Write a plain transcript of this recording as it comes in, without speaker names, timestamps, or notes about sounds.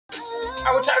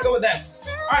I will try to go with that.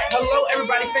 All right, hello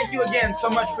everybody. Thank you again so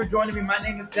much for joining me. My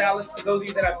name is Dallas. For those of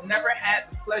you that I've never had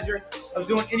the pleasure of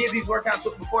doing any of these workouts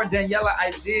with before, Daniela,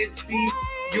 I did see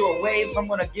you a wave, so I'm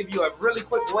going to give you a really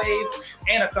quick wave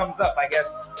and a thumbs up, I guess.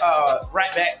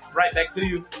 Right back to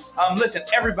you. Listen,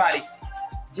 everybody,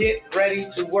 get ready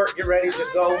to work. Get ready to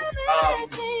go.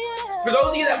 For those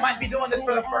of you that might be doing this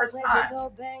for the first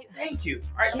time, thank you.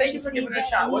 All right, thank you for giving it a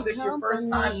shot. Whether it's your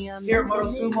first time here at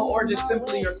Motosumo or just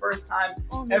simply your first time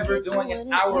ever doing an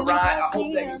hour ride, I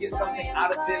hope that you get something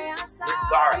out of this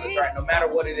regardless, all right, no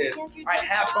matter what it is. All right,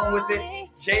 have fun with it.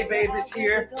 J-Babe is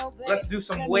here. Let's do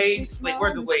some waves. Wait,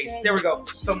 where's the waves? There we go.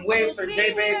 Some waves for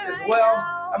J-Babe as well.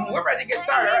 I mean, we're ready to get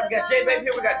started. All right, we got J-Babe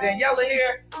here. We got Daniela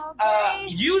here.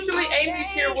 Usually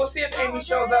Amy's here. We'll see if Amy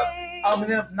shows up. And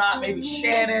then if not, maybe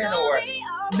Shannon or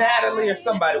Natalie or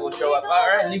somebody will show up. All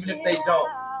right, and even if they don't,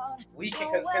 we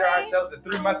can consider ourselves the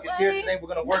Three Musketeers today. We're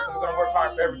going to work, and we're going to work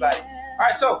hard for everybody. All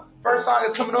right, so first song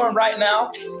is coming on right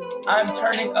now. I'm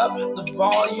turning up the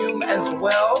volume as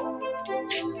well.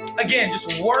 Again,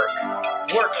 just work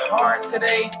hard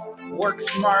today, work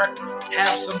smart, have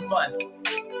some fun.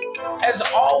 As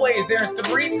always, there are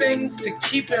 3 things to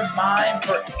keep in mind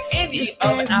for any of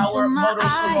our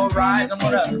Motosumo rides. I'm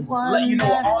going to let you know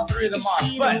what all 3 of them are.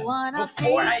 But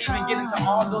before I even get into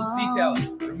all those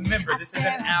details, remember, this is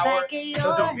an hour,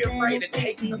 so don't be afraid to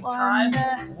take some time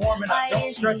warming up.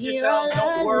 Don't stress yourself.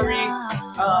 Don't worry.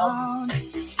 Don't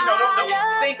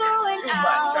think too much.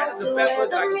 Try to the best way I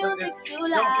can put this.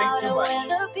 Don't think too much.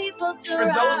 For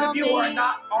those of you who are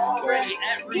not already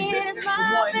at resistance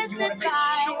 1, you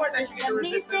want to make sure that you get to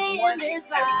resistance 1 as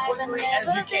quickly as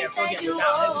you can. So again,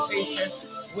 without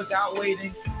hesitation, without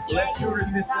waiting, let's do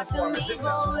resistance 1. Resistance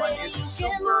 1 is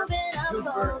super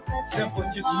simple.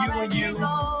 It's just you and you.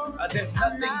 There's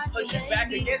nothing pushing back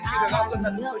against you. There's also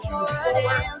nothing pushing you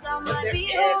forward. But there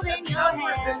is enough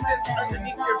resistance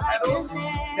underneath your pedals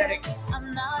that it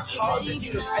causes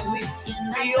you to at least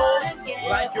feel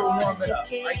like you're warming up.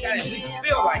 Like that, at least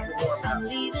feel like you're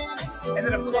warming up. And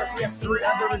then, of course, we have 3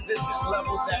 other resistance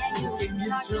levels that we will get into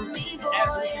as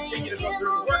we continue to go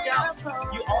through the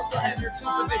workout. You also have your 2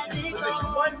 positions,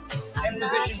 position 1 and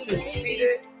position 2.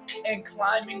 Seated and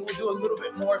climbing, we'll do a little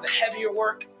bit more of the heavier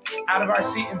work out of our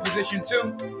seat in position 2.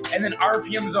 And then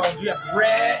RPM zones, you have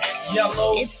red,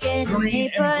 yellow,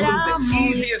 green, and blue. The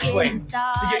easiest way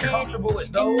to get comfortable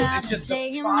with those is just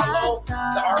to follow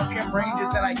the RPM ranges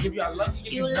that I give you. I love to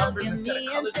give you numbers instead of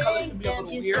colors. Colors can be a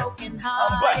little weird.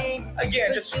 But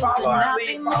again, just follow our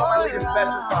lead. Follow my lead as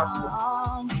best as possible.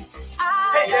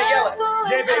 Hey, Daniela,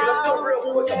 J-Babe, let's do a real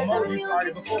quick emoji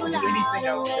party before we do anything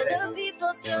else today.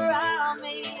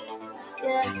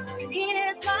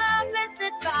 Here's my best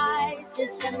advice.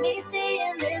 Just let me stay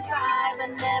in this vibe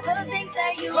and never think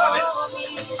that you owe me.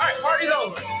 All right, party's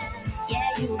over. I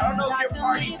don't know if you're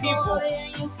party people.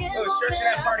 So stretch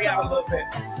that party out a little bit.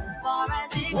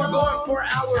 We're going for our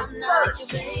first of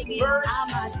speed,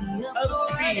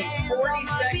 40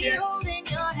 seconds.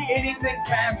 Anything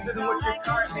faster than what you're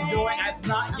currently doing. I've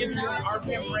not given you an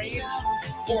RPM range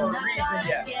for a reason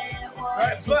yet. All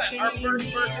right, but our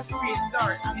first burst of speed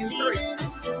starts in 3,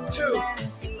 2,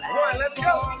 1. Let's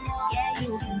go.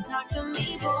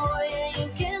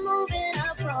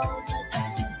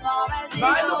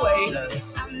 By the way,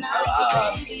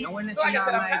 knowing that you're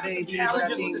not my baby, but I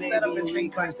think maybe you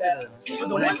reconsider.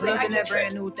 When I look in that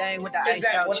brand new thing with the iced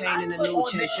out chain and the new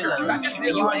chinchilla,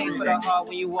 and you ain't for the heart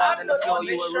when you walk on the floor,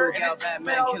 you a rogue out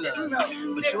Batman killer.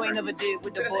 But you ain't never did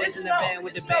with the boys in the band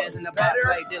with the bands in the box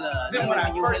like Dilla. Then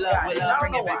when you will up,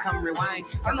 bring it back, come rewind.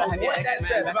 Cause I have your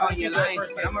X-Man back on your line,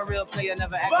 but I'm a real player,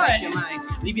 never act like you're mine.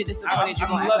 Leave you disappointed, you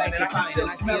gon' act like you're fine, and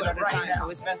I see it all the time, so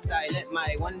it's best I let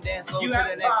my one dance go to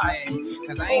the next man.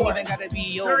 Cause I ain't even gotta be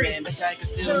your man, but I can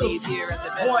still leave here as the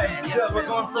best man. Yes, we're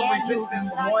going from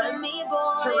resistance 1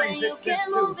 to resistance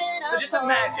 2. So just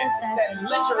imagine that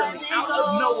literally out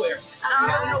of nowhere,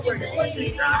 you're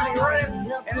pushing,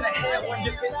 running, and then a head one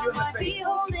just hits you in the face.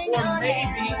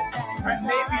 Or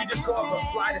maybe you just go up a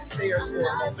flight of stairs for a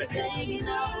little bit.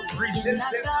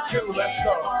 Resistance 2, let's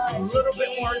go. A little bit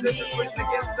more resistance pushing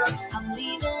against us.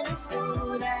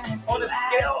 On a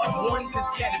scale of 1 to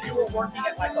 10, if you were working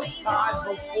at like a 5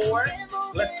 before,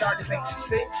 let's start to think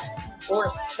 6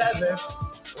 or 7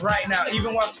 right now,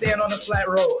 even while staying on the flat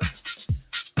road.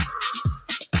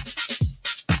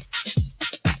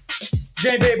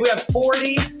 J-Babe, we have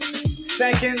 40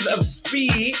 seconds of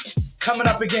speed coming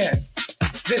up again.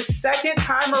 This second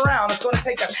time around, it's going to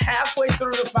take us halfway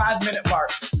through the 5-minute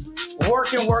mark.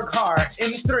 Work and work hard.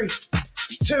 In 3,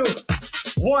 2,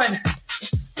 1,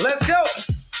 let's go.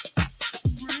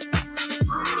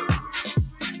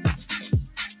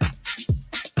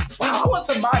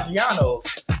 want some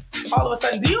Maggiano's? All of a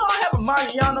sudden, do you all have a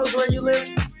Maggiano's where you live?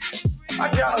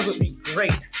 Maggiano's would be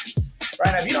great.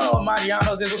 Right now, if you don't know what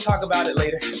Maggiano's is, we'll talk about it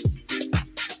later.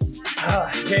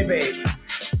 J-Babe.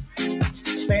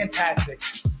 Fantastic.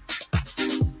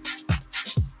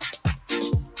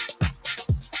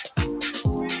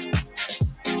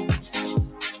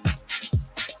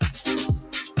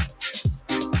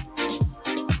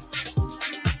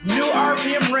 New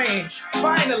RPM range.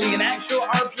 Finally, an actual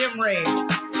RPM range.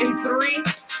 In 3,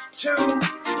 2,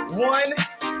 1.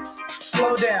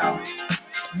 Slow down.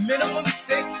 Minimum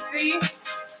 60,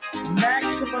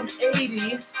 maximum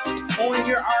 80 on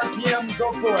your RPM.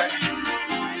 Go for it.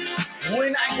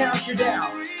 When I count you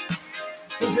down,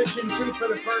 position 2 for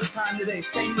the first time today.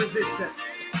 Same resistance,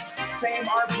 same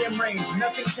RPM range.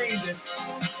 Nothing changes.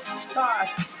 5,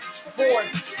 4,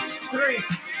 3,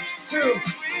 2,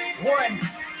 1.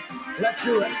 Let's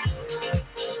do it.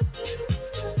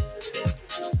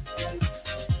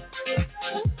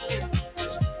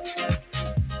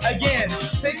 Again,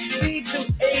 60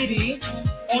 to 80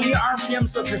 on your RPM.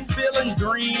 So if you're feeling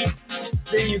green,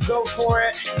 then you go for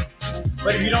it.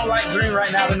 But if you don't like green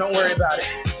right now, then don't worry about it.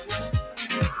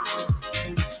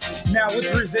 Now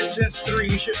with resistance 3,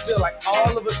 you should feel like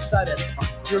all of a sudden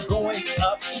you're going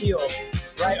uphill,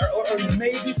 right? Or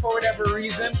maybe for whatever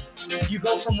reason, you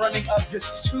go from running up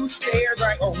just 2 stairs,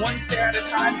 right? Or 1 stair at a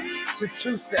time to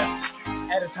 2 steps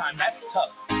at a time. That's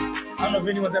tough. I don't know if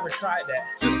anyone's ever tried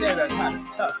that. 2 stairs at a time is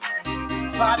tough.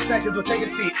 5 seconds, we'll take a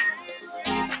seat.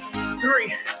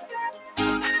 3,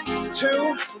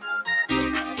 2,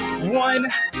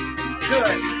 1,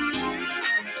 good.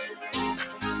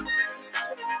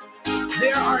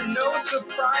 There are no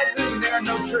surprises and there are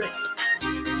no tricks.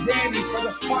 Danny, for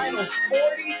the final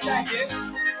 40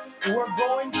 seconds, we're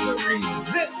going to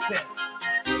resistance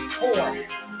 4.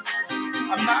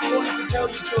 I'm not going to tell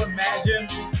you to imagine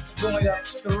going up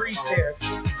 3 stairs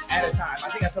at a time. I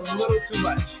think that's a little too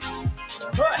much.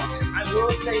 But I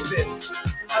will say this.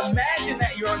 Imagine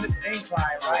that you're on this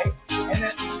incline, right? And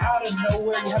then out of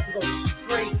nowhere, you have to go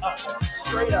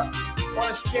straight up. On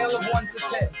a scale of 1 to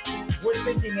 10, we're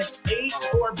thinking an 8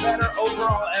 or better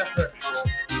overall effort.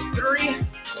 3,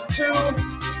 2,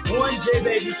 1.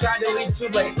 J-Babe, you tried to leave too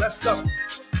late. Let's go.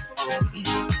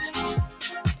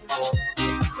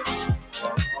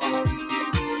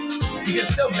 You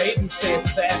can still maybe stay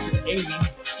as fast as 80.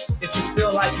 If you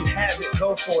feel like you have it,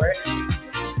 go for it.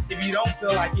 If you don't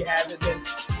feel like you have it, then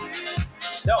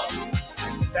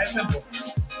don't. That's simple.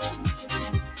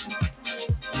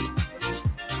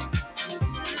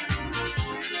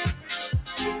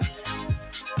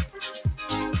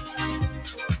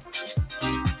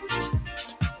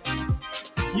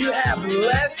 You have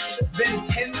less than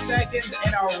 10 seconds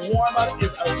and our warm-up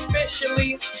is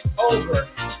officially over.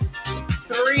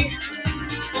 3,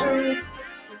 2,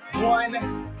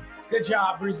 1. Good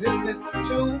job. Resistance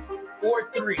 2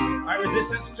 or 3. All right,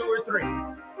 resistance 2 or 3.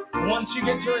 Once you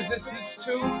get to resistance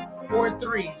 2 or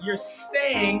 3, you're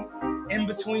staying in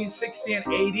between 60 and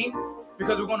 80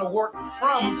 because we're going to work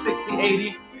from 60,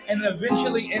 80, and then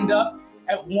eventually end up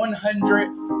at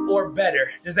 100 or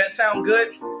better. Does that sound good?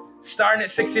 Starting at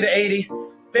 60 to 80,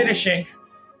 finishing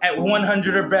at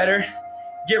 100 or better.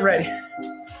 Get ready.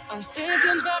 I'm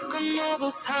thinking back on all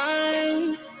those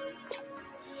times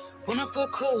when I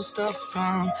felt close up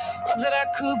from all that I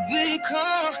could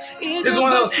become. This is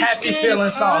one of those happy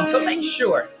feeling songs, so make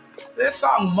sure this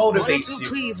song motivates you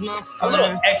a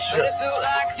little extra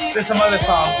than some other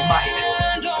songs might.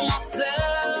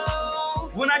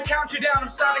 When I count you down, I'm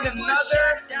starting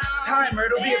another timer.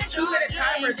 It'll be a 2-minute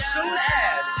timer as soon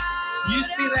as you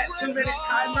see that 2-minute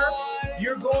timer.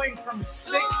 You're going from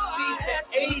 60 to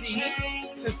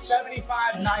 80 to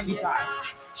 75, 95.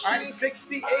 All right,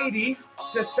 60, 80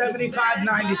 to 75,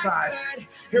 95.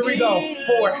 Here we go.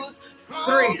 4,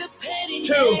 3,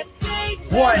 2,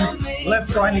 1.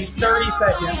 Let's go. I need 30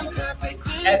 seconds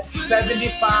at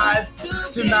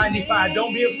 75 to 95.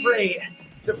 Don't be afraid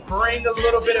to bring a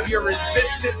little bit of your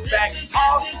resistance back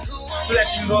off so that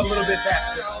you can go a little bit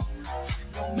faster.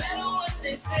 No matter what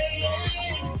they say,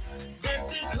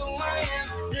 this is who I am.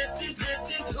 This is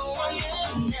who I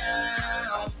am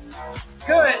now.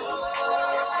 Good.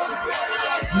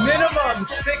 Minimum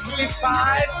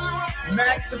 65,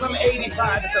 maximum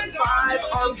 85. It's a 5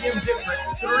 RPM difference.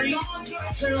 3,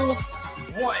 2,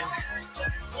 1.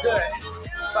 Good.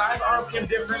 5 RPM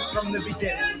difference from the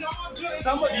beginning.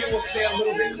 Some of you will stay a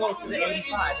little bit closer to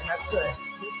 85, and that's good.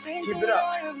 Keep it up.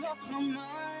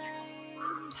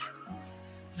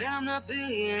 that I'm not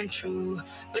being true.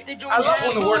 But they don't I love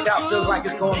when the workout feels like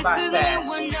it's going by fast.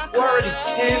 We're already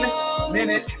 10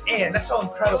 minutes in. That's so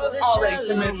incredible. Already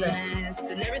 10 minutes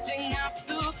in.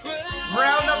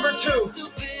 Round number 2.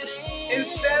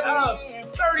 Instead of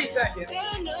 30 seconds,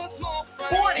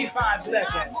 45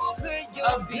 seconds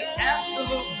of the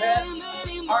absolute best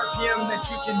RPM that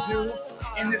you can do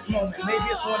in this moment. Maybe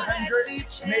it's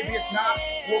 100, maybe it's not.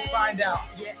 We'll find out.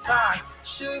 5,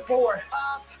 4,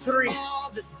 3,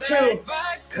 2,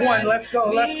 1. Let's go,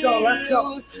 let's go, let's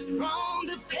go. From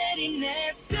the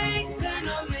pettiness, they turn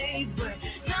on me, but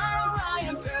now I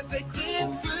am perfectly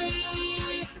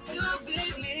free to be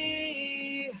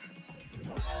me.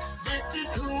 This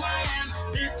is who I am.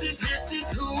 This is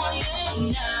who I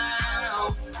am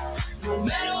now. No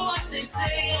matter what they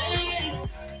say,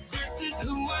 this is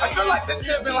who I am. I feel like this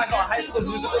could have been like on High School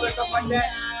Musical or something like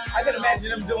that. I could imagine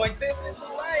them doing this is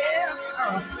who I am. I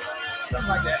don't know. Something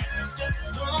like that.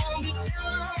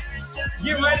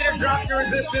 Get ready to drop your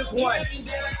resistance. 1.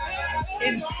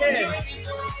 In 10,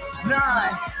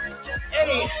 9,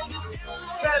 8,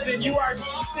 7. You are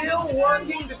still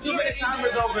working. The 2-minute timer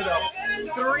is over though.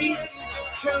 3,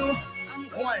 2,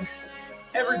 1.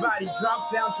 Everybody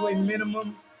drops down to a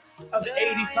minimum of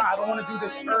 85. I want to do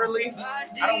this early.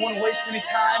 I don't want to waste any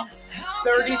time.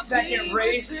 30-second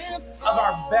race of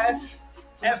our best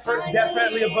effort,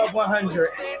 definitely above 100.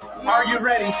 Are you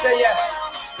ready? Say yes.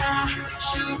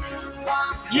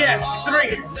 Yes.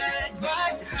 3,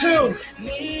 2,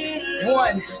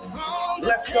 1.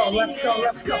 Let's go, let's go,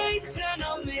 let's go.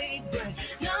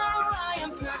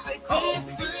 Oh,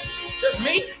 just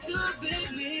me?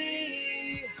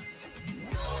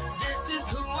 This is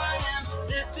who I am.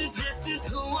 This is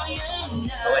who I am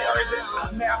now. Oh, wait, or is it? Oh,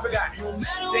 man, I forgot.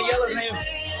 Daniela's name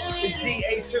is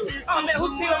DA2. Oh, man,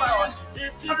 whose team am I on?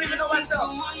 I don't even know myself.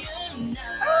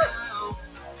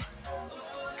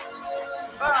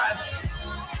 5,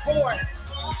 4,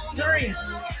 3,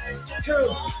 2,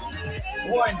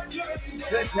 1.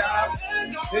 Good job.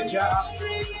 Good job.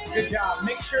 Good job.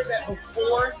 Make sure that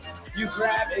before you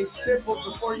grab a sip or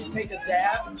before you take a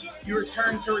dab, you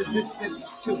return to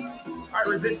resistance 2. All right,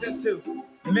 resistance 2.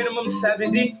 Minimum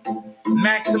 70,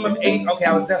 maximum 8. Okay,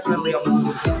 I was definitely on the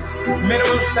move.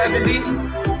 Minimum 70,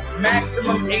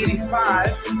 maximum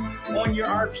 85 on your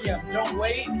RPM. Don't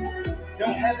wait.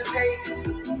 Don't hesitate.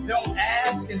 Don't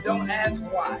ask, and don't ask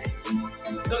why.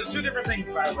 Those are 2 different things,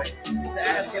 by the way. To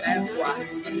ask and ask why.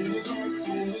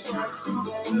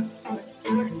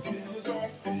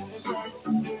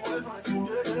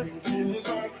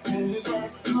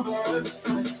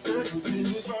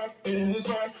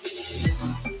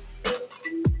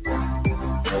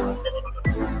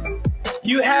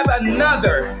 You have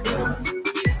another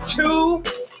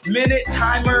 2-minute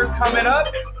timer coming up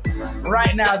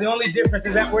right now. The only difference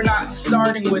is that we're not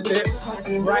starting with it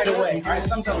right away. All right,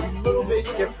 something a little bit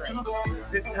different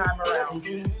this time around.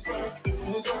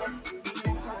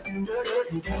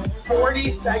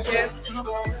 40 seconds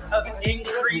of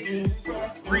increased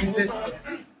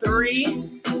resistance.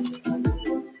 3,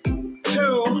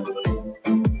 2,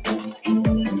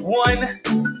 1.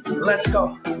 Let's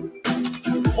go.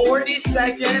 40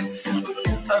 seconds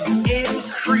of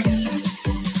increased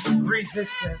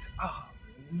resistance. Oh,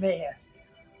 man.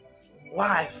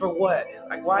 Why? For what?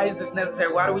 Like, why is this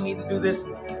necessary? Why do we need to do this?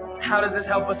 How does this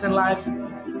help us in life?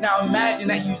 Now, imagine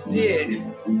that you did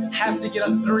have to get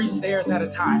up 3 stairs at a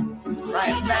time,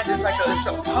 right? Imagine it's like it's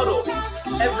a puddle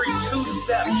every 2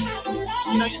 steps.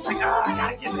 You know, you're just like, I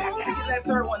gotta get that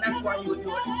 3rd one. That's why you would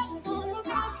do it.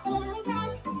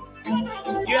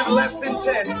 You have less than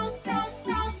 10.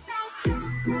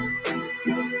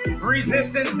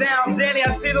 Resistance down. Danny,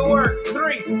 I see the work.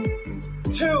 3,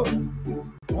 2,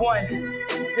 1.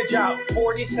 Good job.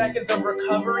 40 seconds of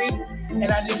recovery.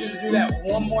 And I need you to do that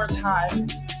one more time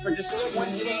for just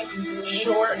 20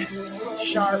 short,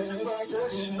 sharp,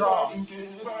 strong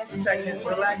seconds.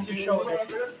 Relax your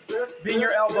shoulders. Bend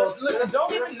your elbows. Listen,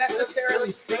 don't even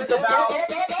necessarily think about,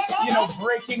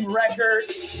 breaking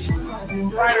records,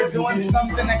 right, or doing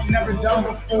something that you've never done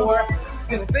before.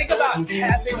 Just think about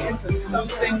tapping into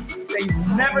something that you've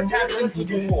never tapped into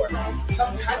before.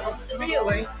 Some type of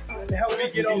feeling to help you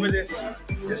get over this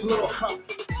little hump.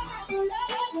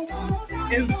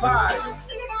 In 5,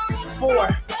 4,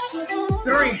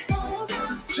 3,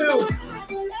 2,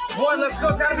 1. Let's go.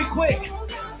 It's gotta be quick.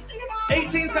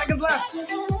 18 seconds left.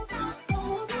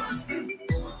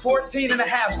 14 and a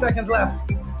half seconds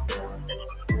left.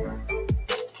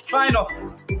 Final.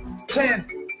 10,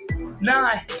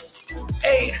 9,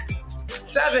 8,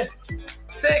 7,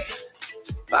 6,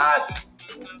 5,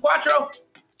 4,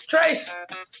 3,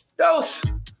 2,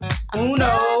 1.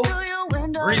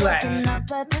 Relax.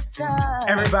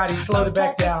 Everybody, slow it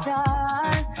back down.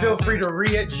 Feel free to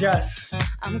readjust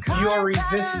your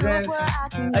resistance.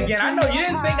 Again, I know you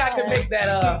didn't think I could make that,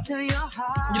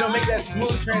 make that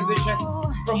smooth transition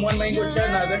from one language to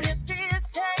another.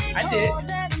 I did,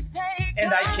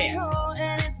 and I can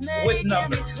with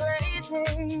numbers.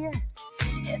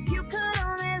 If you could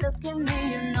only look at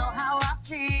me, you know how I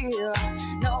feel.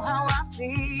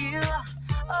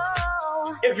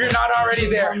 If you're not already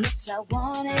there,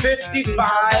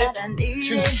 55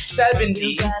 to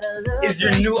 70 is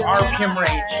your new RPM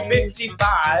range.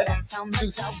 55 to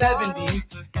 70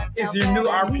 is your new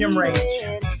RPM range.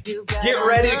 Get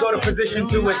ready to go to position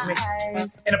 2 with me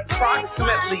in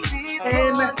approximately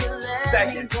 10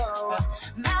 seconds.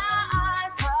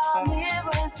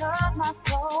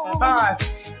 5,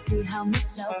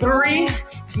 3,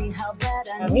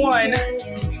 1.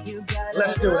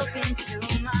 Let's do it.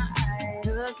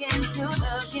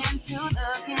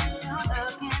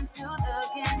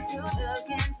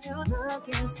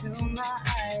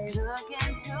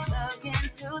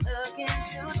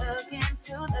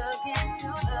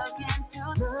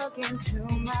 Look into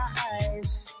my eyes.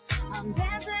 I'm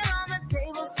dancing on the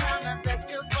tables trying my best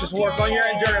to just work on your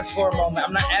endurance for a moment.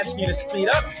 I'm not asking you to speed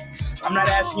up. I'm not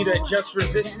asking you to adjust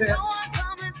resistance.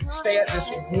 Stay at this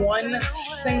one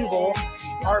single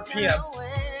RPM.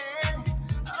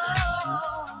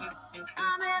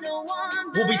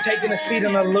 We'll be taking a seat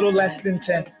in a little less than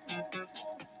 10.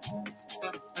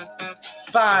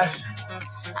 5,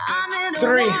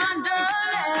 3,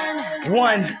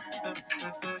 1.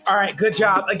 All right, good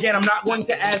job. Again, I'm not going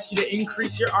to ask you to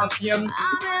increase your RPM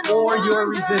or your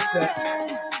resistance.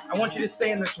 I want you to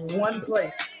stay in this one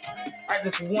place. All right,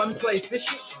 this one place. This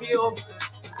should feel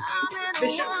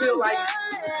like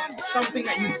something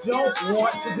that you don't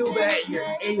want to do, but that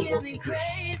you're able to do.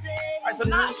 All right, so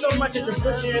not so much that you're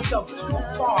pushing yourself too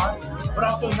far, but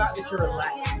also not that you're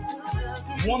relaxing.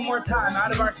 One more time,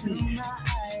 out of our seat.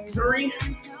 3,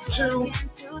 2,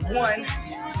 1.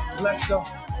 Let's go.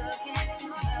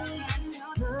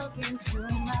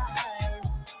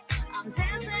 I'm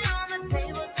dancing on the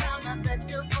table, trying my best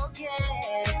to forget.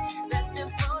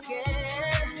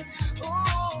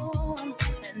 Ooh,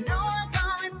 and no one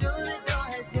coming through the door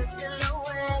has your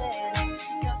silhouette.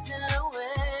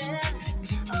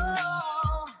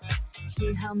 Oh,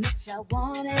 see how much I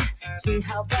want it, see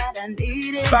how bad I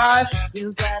need it. 5,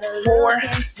 4,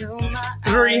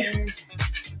 3,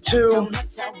 2,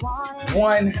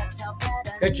 1.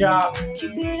 Good job.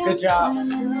 Good job.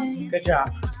 Good job.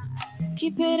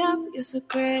 Keep it up, you're so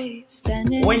great.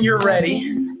 Standing when you're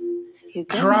ready,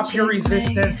 drop your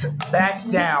resistance back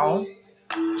down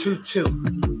to 2.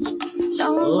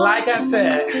 Like I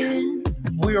said,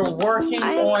 we are working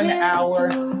on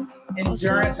our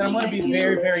endurance. And I'm going to be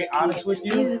very, very honest with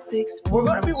you. We're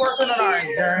going to be working on our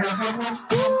endurance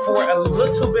for a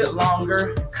little bit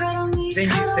longer than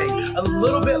you think. A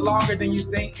little bit longer than you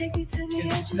think in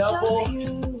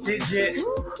double-digit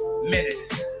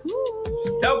minutes.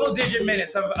 Double-digit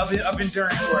minutes of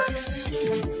endurance work.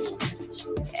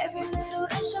 Every little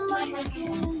inch of my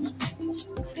skin,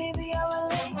 baby, I will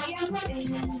let you in.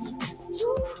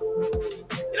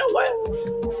 You know what?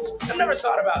 I've never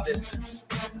thought about this.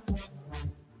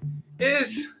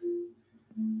 Is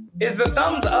the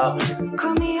thumbs up,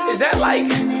 is that like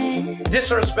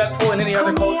disrespectful in any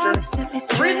other culture?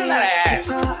 The reason that I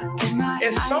ask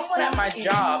is someone at my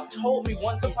job told me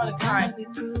once upon a time,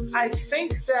 I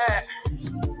think that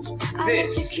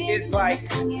this is like,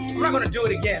 I'm not going to do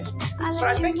it again, but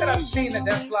I think that I've seen that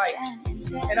that's like,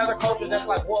 in other cultures, that's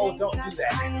like, whoa, don't do that.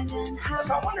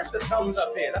 So I wonder if the thumbs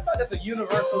up is. I thought that's a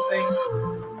universal thing.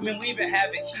 I mean, we even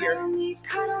have it here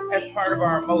as part of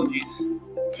our emojis.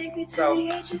 So,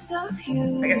 I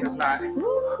guess it's not.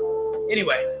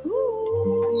 Anyway.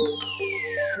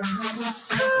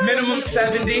 Minimum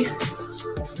 70,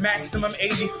 maximum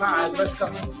 85. Let's go.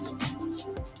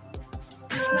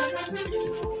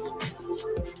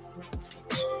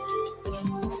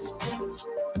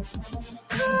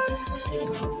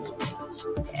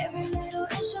 Every little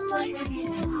inch of my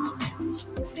skin,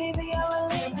 baby, I will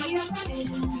let you in.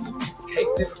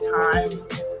 Take this time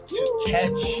to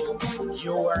catch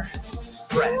your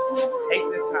breath. Take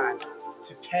this time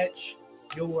to catch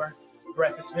your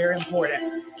breath. It's very important.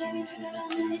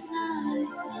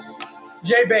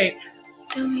 J-Bait,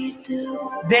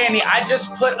 Danny, I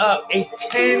just put up a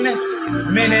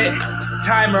 10-minute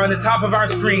timer on the top of our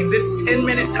screen. This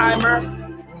 10-minute timer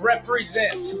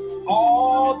represents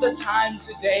all the time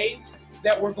today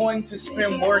that we're going to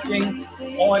spend working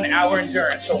on our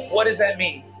endurance. So what does that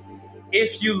mean?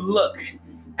 If you look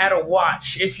at a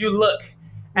watch, if you look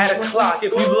at a clock,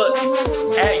 if you look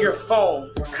at your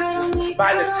phone,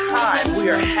 by the time we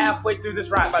are halfway through this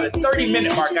ride, by the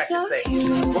 30-minute mark, I should say,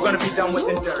 we're going to be done with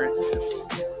endurance.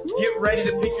 Get ready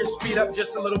to pick your speed up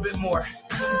just a little bit more.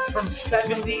 From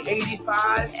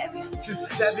 70-85 to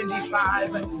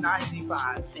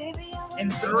 75-95. In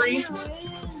 3,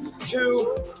 2,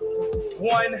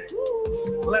 1,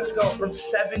 let's go. From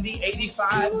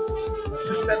 70-85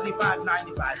 to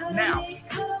 75-95. Now,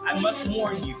 I must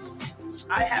warn you,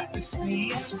 I have to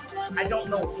sneeze. I don't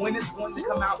know when it's going to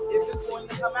come out, if it's going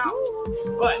to come out,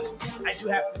 but I do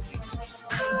have to sneeze.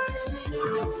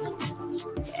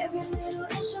 Every little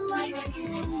inch of my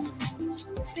skin,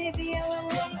 baby, I will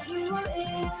let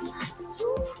you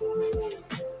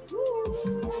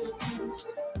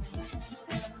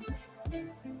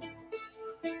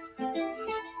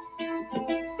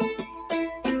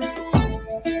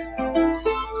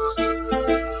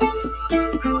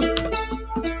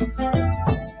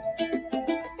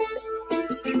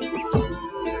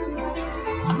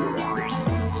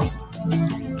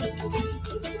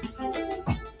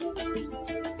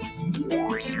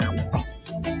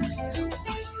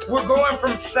We're going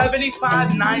from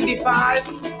 75-95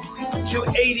 to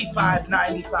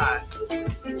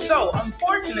 85-95. So,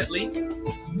 unfortunately,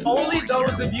 only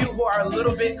those of you who are a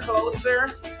little bit closer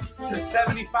to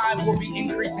 75 will be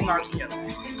increasing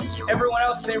RPMs. Everyone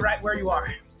else, stay right where you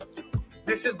are.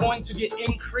 This is going to get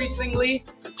increasingly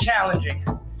challenging.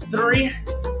 3,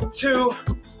 2,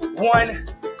 1,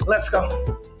 let's go.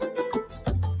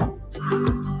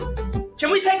 Can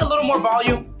we take a little more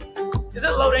volume? Is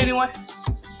it low to anyone?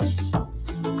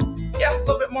 Yeah, a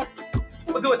little bit more.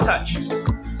 We'll do a touch.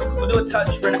 We'll do a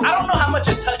touch for now. I don't know how much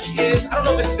a touch is. I don't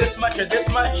know if it's this much or this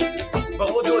much,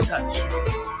 but we'll do a touch.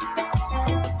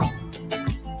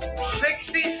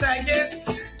 60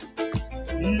 seconds,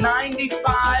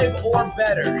 95 or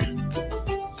better.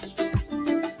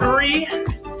 3,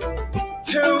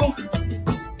 2,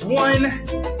 1,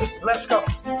 let's go.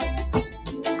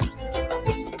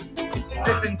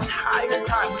 This entire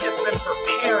time, we've just been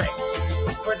preparing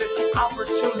for this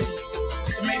opportunity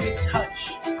to maybe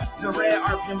touch the red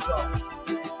RPM zone.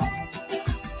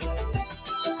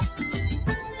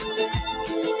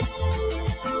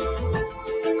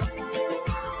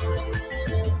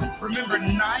 Remember,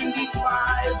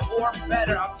 95 or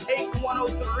better. I'll take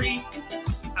 103.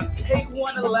 I'll take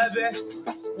 111.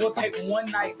 We'll take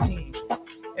 119.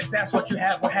 If that's what you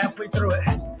have, we're halfway through it.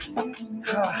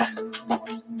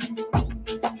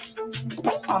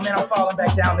 Oh man, I'm falling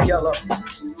back down to yellow.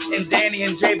 And Danny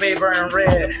and J-Babe are in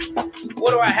red.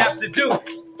 What do I have to do? I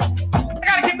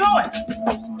gotta keep going.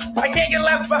 I can't get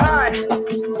left behind.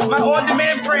 My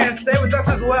on-demand friends, stay with us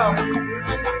as well.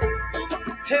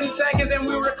 10 seconds and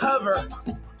we recover.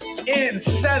 In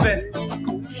 7,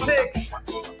 6,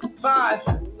 5,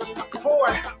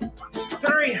 4,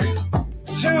 3,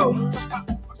 2,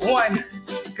 1.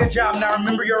 Good job. Now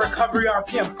remember your recovery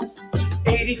RPM.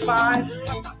 85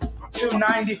 to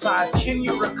 95. Can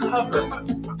you recover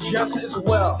just as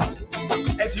well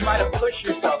as you might have pushed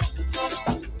yourself?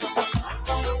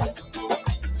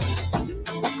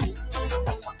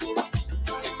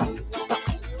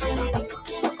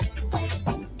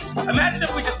 Imagine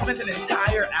if we just spent an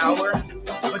entire hour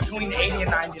between 80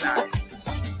 and 99.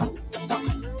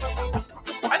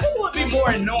 I think it would be more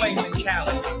annoying than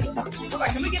challenging.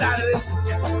 Like, can we get out of this?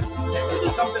 Can we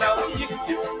do something else?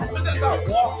 We're gonna start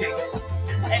walking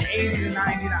at 80 to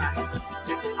 99.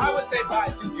 I would say bye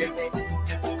to JK.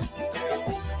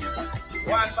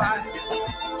 Wi-Fi.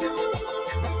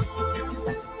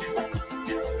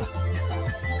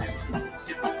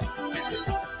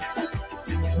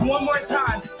 One more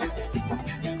time.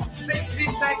 60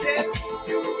 seconds.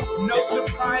 No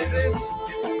surprises.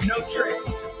 No tricks.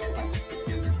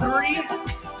 3,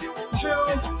 2,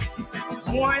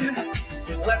 1.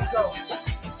 Let's go.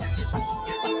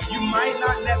 You might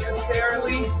not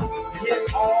necessarily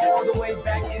get all the way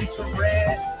back into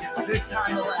red this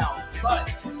time around, but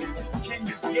can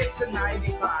you get to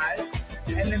 95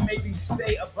 and then maybe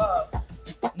stay above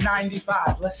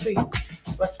 95? Let's see.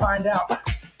 Let's find out.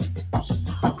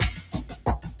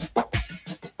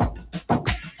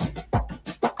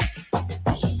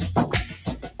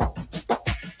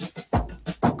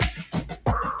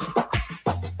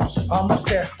 Almost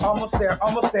there, almost there,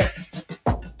 almost there.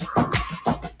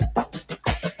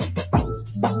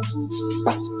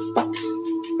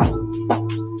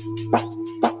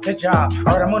 Good job. All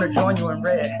right, I'm going to join you in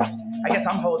red. I guess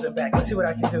I'm holding back. Let's see what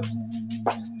I can do.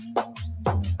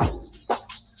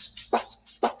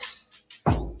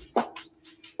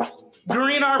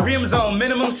 Green RPM zone,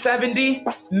 minimum 70,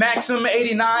 maximum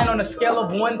 89 on a scale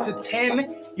of 1 to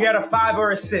 10. You had a 5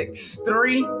 or a 6.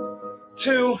 3,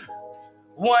 2,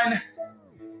 1.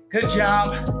 Good job.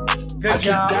 Good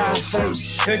job.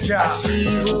 Good job.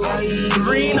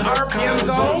 Green RPM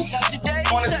zone.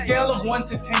 On a scale of 1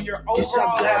 to 10, your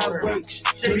overall effort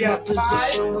should be at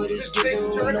 5 to 6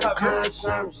 to recover.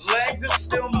 Legs are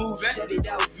still moving.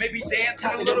 Maybe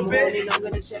dancing a little bit.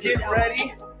 Get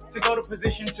ready to go to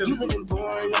position 2.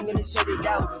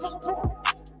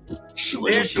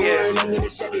 There she is.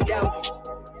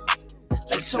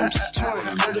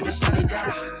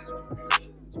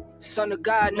 Son of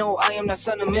God, no, I am not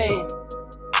son of man.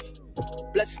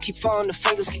 Blessings keep falling, the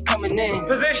fingers keep coming in.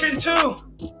 Position 2.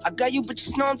 I got you, but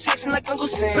just know I'm texting like Uncle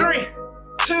Sam. 3,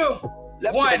 2,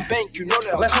 Left 1. to the bank, you know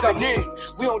that I'm coming in.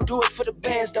 We don't do it for the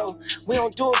bands though. We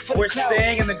don't do it for the clout. We're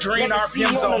staying in the green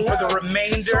RPM zone for the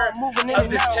remainder of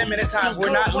this 10-minute time.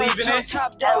 We're not leaving it.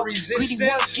 Our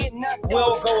resistance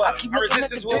will go up. Our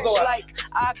resistance will go up. Like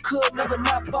I could never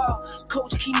not ball.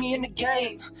 Coach keep me in the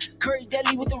game. Curry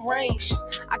deadly with the range.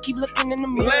 I keep looking in the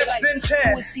mirror Less like, than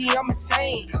 10. who is he? I'm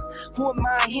insane. Who am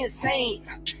I? He insane.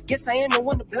 Guess I am the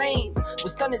one to blame.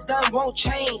 What's done is done, won't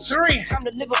change. 3, Time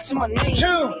to live up to my name.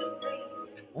 2,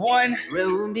 1.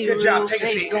 Good job. Take a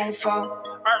seat. All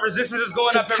right, resistance is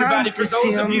going up, everybody. For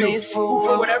those of you who,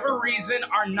 for whatever reason,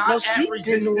 are not at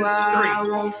resistance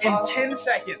 3, in 10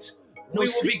 seconds, we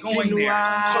will be going there.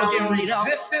 So again,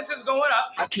 resistance is going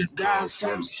up. I keep God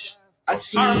first. I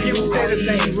see RPM stay the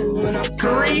same.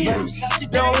 3,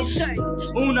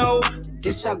 2, 1.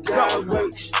 This how God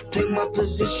works. Play my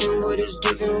position, what is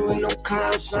given with no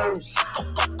concerns.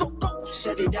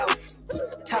 Set it out.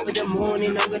 Top of the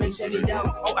morning, I'm gonna set it out.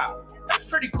 Oh wow, that's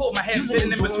pretty cool. My head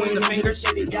sitting in between the fingers.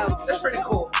 That's pretty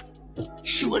cool.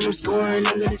 Shooting them scoring,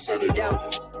 I'm gonna set it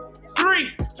out.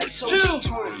 3, 2,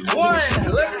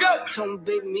 1, let's go. Told me,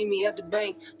 baby, meet me at the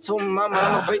bank. Told me, mama,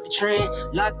 I'ma break the trend.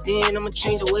 Locked in, I'ma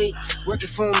change the weight. Working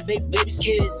for them, baby's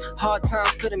kids. Hard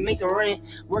times couldn't make the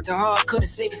rent. Working hard couldn't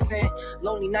save a cent.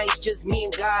 Lonely nights, just me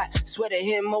and God. Swear to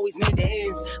him, always made the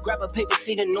ends. Grab a paper,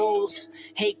 see the news.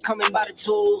 Hate coming by the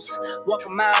tools. Walk a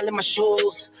mile in my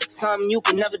shoes. Something you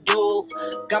can never do.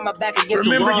 Got my back against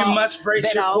the wall. Remember, you must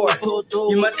brace your core.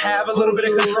 You must have a little bit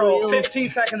of control. 15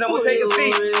 seconds, and we'll take a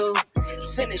seat.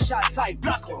 Sending shots, I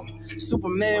block them.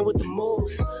 Superman with the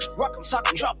moves. Rock 'em, sock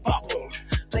 'em, drop off 'em.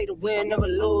 Play to win, never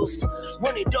lose.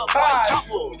 Run it up, I top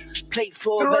 'em. Play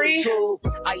for 3, 2.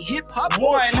 I hip hop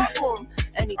 1. pop 'em.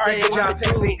 Anything All right, good job.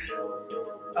 Take a seat.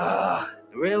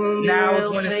 Now is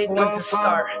when it's going to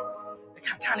start.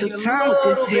 Took time with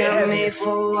this here, made for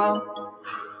a while.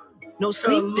 No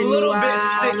sleep in a little bit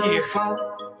while. stickier.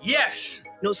 Yes.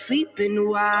 No sleep in a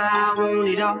while. Want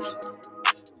it all.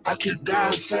 I keep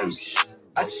God first.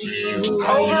 I see who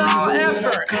overall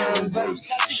effort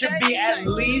should be at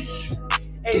least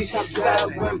a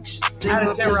 7 out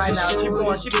of 10 right now. Keep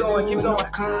going, keep going, keep going.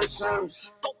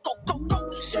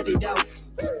 Set it out.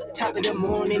 Top of the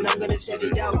morning, I'm gonna set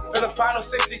it out. For the final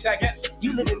 60 seconds,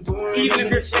 Even if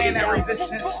you're staying at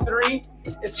resistance 3,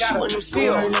 it's gotta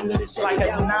feel like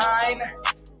a 9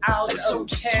 out of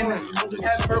 10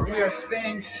 effort. We are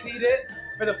staying seated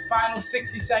for the final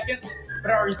 60 seconds,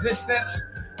 but our resistance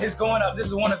is going up. This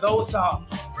is one of those songs.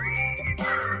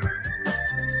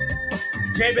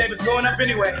 J-Babe is going up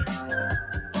anyway.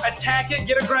 Attack it,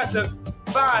 get aggressive.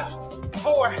 5,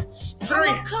 4,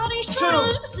 3, 2,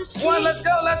 1, let's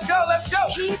go, let's go, let's go.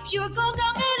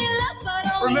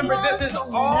 Remember, this is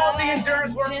all the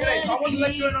endurance work today, so I want to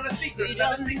let you in on a secret. It's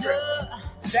not a secret.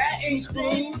 That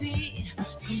includes 60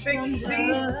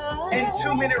 and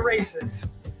 2-minute races.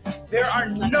 There are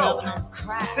no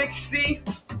 60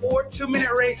 or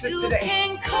 2-minute races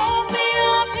today.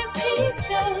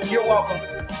 You're welcome.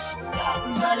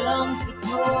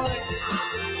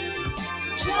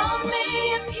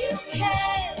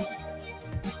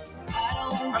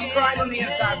 I'm crying on the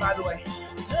inside, by the way.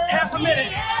 Half a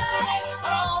minute.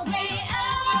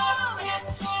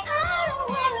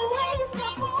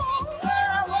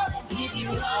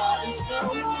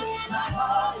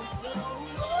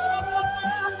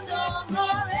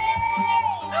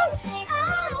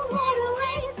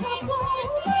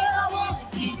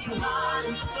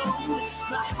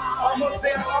 Almost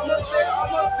there, almost there,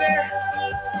 almost there.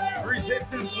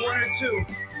 Resistance 1 or 2.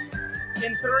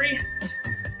 In 3,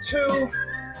 2,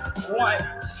 1.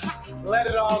 Let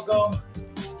it all go.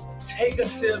 Take a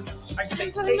sip. I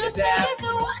say take a dab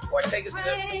or take a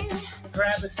sip.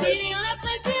 Grab a sip.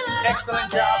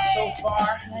 Excellent job so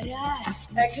far.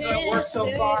 Excellent work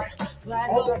so far. I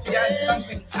hope that you got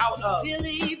something out of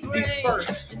the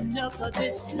first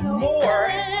more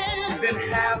than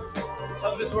half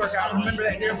of this workout. Remember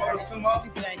that here in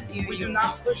Motosumo, we do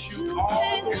not push you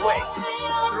all the way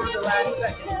through the last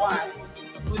second. Why?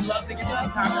 We love to give you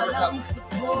some time to recover.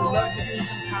 We love to give you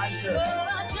some time to take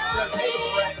a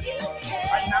breath.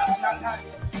 Right, not time.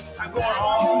 I'm going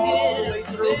all the way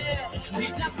through,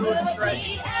 lead you through a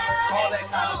stretch, all that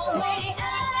kind of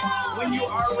stuff. When you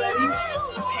are ready,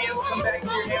 hands come back to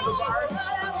your handlebars.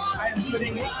 I am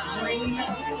putting a green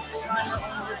timer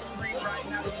on your screen right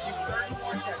now. It'll give you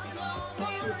 34 seconds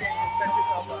to again set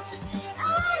yourself up. I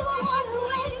don't want to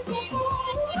waste my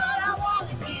food, but I want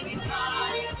to give you my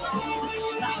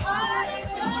heart and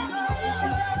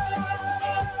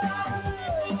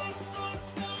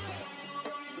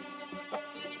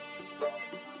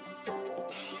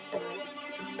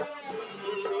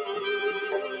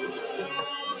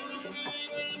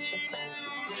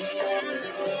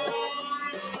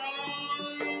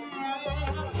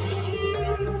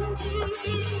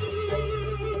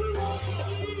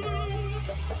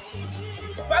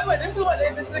By the way,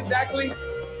 this is exactly,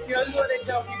 this is what they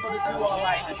tell people to do on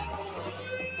like,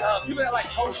 people that like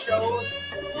host shows,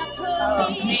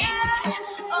 meet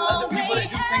other people that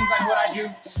do things like what I do.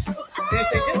 They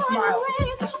say, just smile.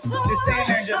 Just stand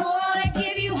there and just, I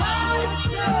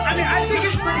think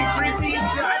it's pretty creepy. I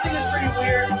think it's pretty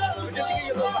weird. But just to give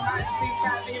you a little behind the scenes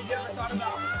kind of thing, if you ever thought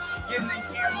about getting in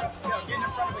camera, getting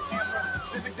in front of a camera,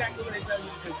 this is exactly what they tell you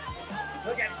to do.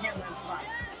 Look at the camera and smile.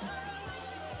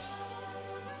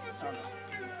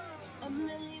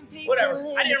 Whatever.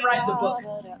 I didn't write the book.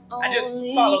 I just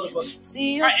follow the book.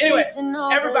 All right, anyway,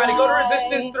 everybody go to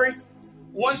resistance 3.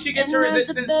 Once you get to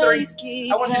resistance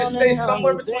 3, I want you to stay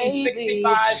somewhere between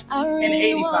 65 and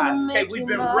 85. Okay, we've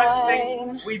been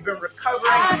resting, we've been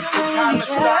recovering. It's time to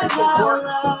start to work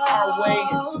our way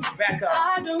back up.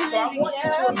 So I want you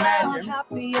to imagine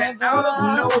that out of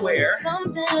nowhere, this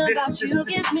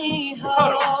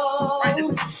puddle, right? This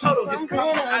puddle just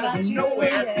comes out of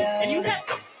nowhere, and you have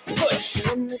to push.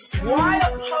 Why a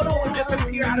puddle would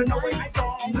disappear out of nowhere, I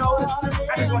don't know.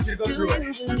 I just want you to go through it.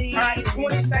 All right,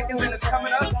 20 seconds and it's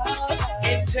coming up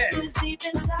in 10. 3, 2,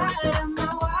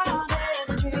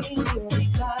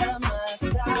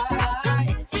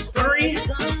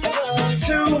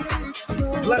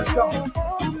 let's go.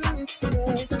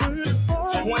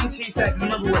 20 seconds.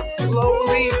 Remember, we're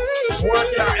slowly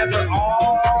working our effort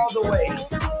all the way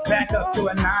back up to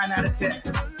a 9 out of 10.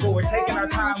 But we're taking our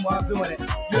time while doing it.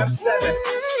 You have 7,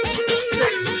 6,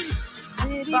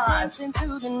 5.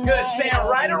 Good. Stand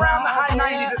right around the high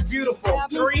 90s. It's beautiful.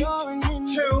 3, 2,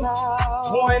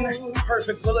 1.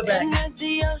 Perfect. Pull it back.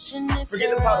 Forget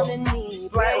the puddle.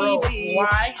 Flat roll.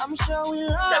 Why?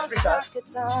 That's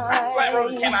because flat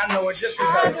rolls came out of nowhere just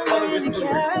because puddle is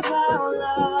weird.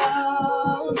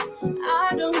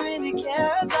 I don't really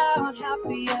care about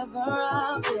happy ever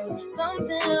after.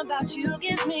 Something about you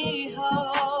gives me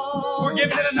hope. We're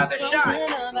giving it another shot.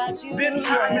 This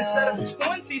time, instead of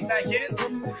 20 seconds,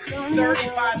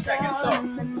 35 seconds. So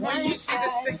when you see the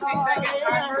 60-second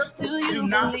timer, do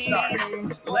not start.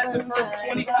 Let the first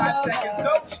 25 seconds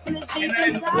go, and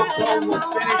then we'll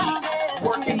finish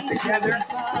working together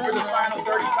for the final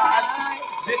 35.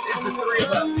 This is the 3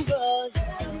 of us.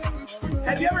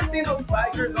 Have you ever seen those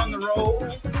bikers on the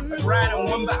road, like riding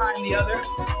one behind the other?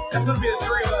 That's going to be the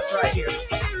 3 of us right here.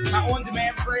 My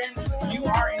on-demand friends, you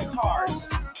are in cars,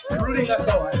 rooting us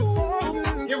on.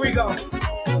 Here we go. 5,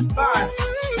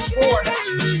 4,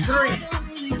 3,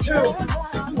 2,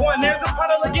 1. There's the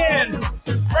puddle again.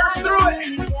 Burst through it.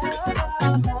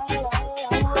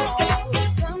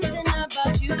 Something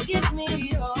about you gives me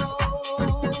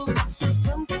hope.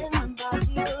 Something about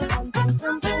you,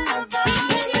 something about you.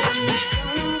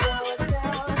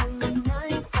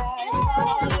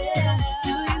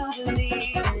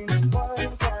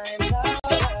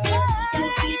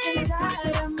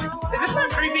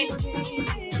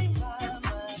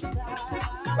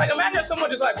 Like, imagine if someone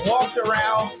just like walked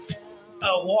around a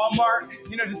Walmart,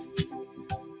 just,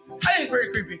 I think it's pretty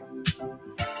creepy.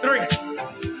 3,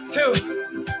 2,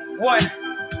 1.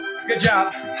 Good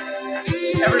job.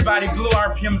 Everybody, blue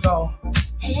RPM zone.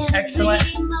 Excellent,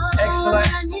 excellent,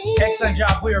 excellent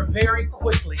job. We are very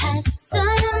quicker than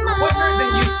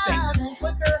you think,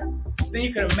 quicker than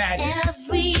you could imagine.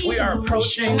 We are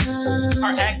approaching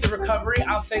our active recovery.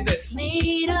 I'll say this,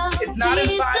 it's not in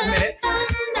 5 minutes,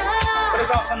 but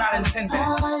it's also not in 10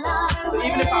 minutes. So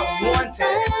even if I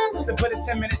wanted to put a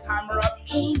 10-minute timer up,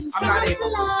 I'm not able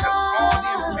to. That's all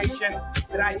the information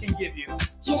that I can give you.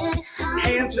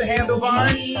 Hands to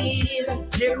handlebars.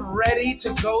 Get ready to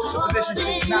go to position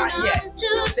 2. Not yet.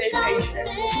 Stay patient.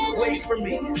 Wait for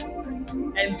me.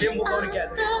 And then we'll go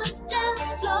together.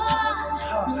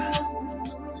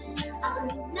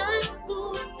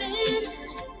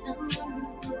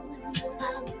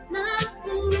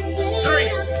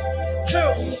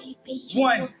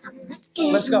 1.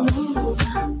 Let's go.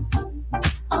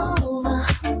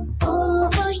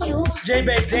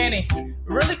 J-Babe, Danny,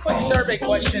 really quick survey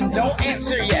question. Don't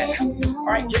answer yet. All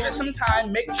right, give it some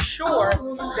time. Make sure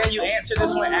that you answer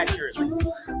this one accurately.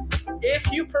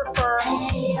 If you prefer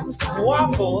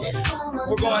waffles,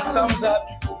 we're going thumbs up.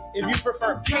 If you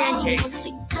prefer pancakes,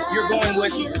 you're going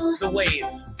with the wave.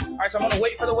 All right, so I'm going to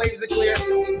wait for the waves to clear.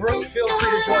 Brooke, feel free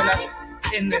to join us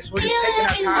in this. We're just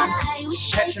taking our time,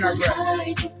 catching our breath.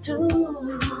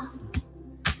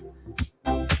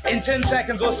 In 10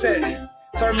 seconds, we'll sit.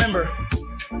 So remember,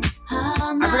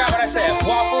 I forgot what I said.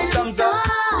 Waffles, thumbs up,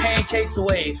 pancakes,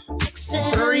 wave.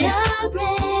 3,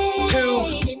 2,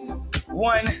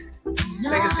 1.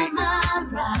 Take a seat.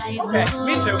 Okay,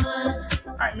 me too.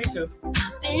 All right, me too.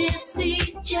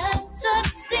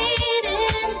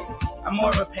 I'm more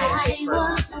of a pancake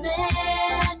person.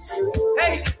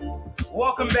 Hey,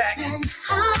 welcome back.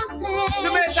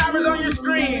 2-minute timers on your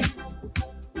screen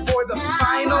for the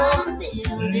final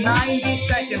 90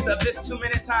 seconds of this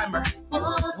 2-minute timer.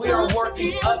 We are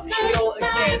working uphill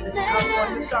again. This is how it's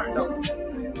going to start, though.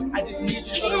 I just need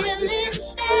you to go to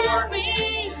resistance 4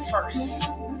 first.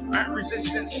 All right,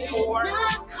 resistance 4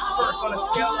 first on a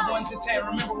scale of 1 to 10.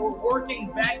 Remember, we're working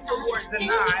back towards a 9.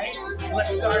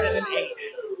 Let's start at an 8.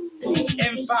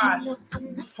 In 5,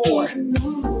 4,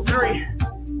 3,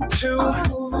 2,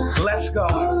 let's go.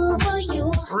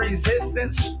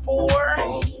 Resistance 4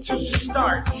 to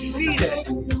start. Seated.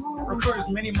 Recruit as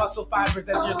many muscle fibers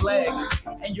as your legs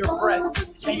and your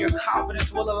breath and your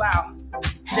confidence will allow.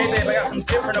 Hey, babe, I got some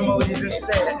different emojis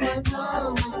instead.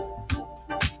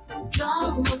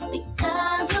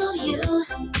 Because of you.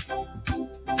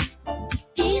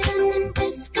 Even in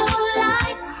disco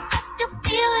lights, I still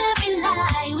feel every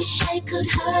lie. Wish I could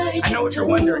hurt you. I know what you're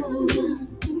wondering.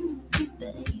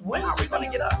 When are we going to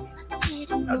get up?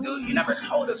 Now, dude, you never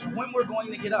told us when we're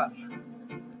going to get up.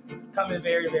 It's coming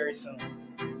very, very soon.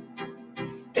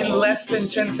 In less than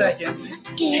 10 seconds,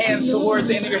 hands towards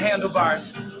the end of your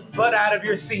handlebars, butt out of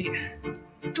your seat.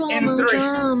 In 3,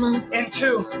 in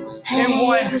 2, in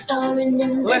 1.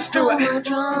 Let's do it.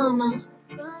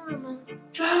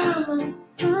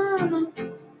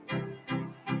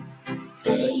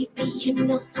 Baby, you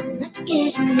know I'm not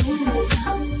getting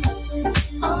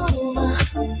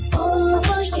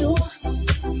over you.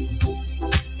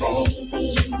 Baby,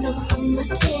 you know I'm not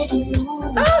getting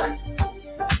over you.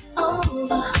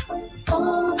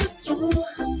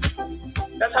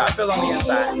 That's how I feel on the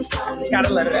inside.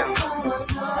 Gotta let it out.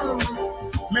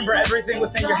 Remember everything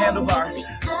within your handlebars.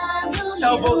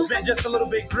 Elbows bent just a little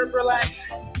bit. Grip relax.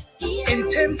 In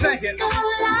 10 seconds,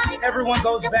 everyone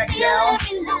goes back down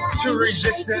to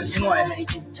resistance 1.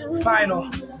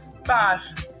 Final. 5,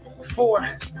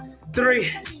 4,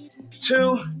 3,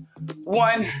 2,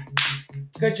 1.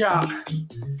 Good job.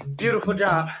 Beautiful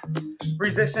job.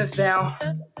 Resistance down.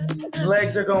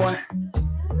 Legs are going.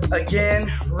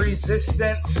 Again,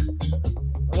 resistance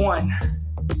 1.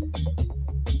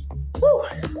 Woo.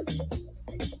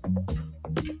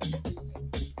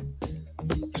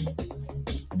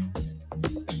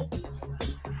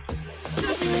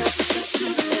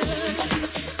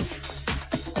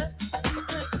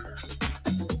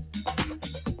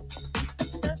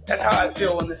 That's how I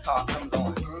feel when this song comes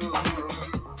on.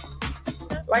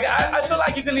 Like, I feel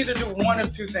like you can either do one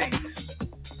of two things.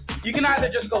 You can either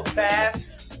just go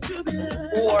fast,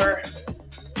 or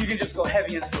you can just go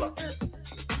heavy and slow.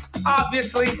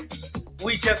 Obviously,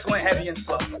 we just went heavy and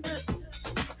slow.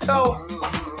 So,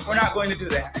 we're not going to do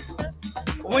that.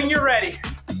 When you're ready,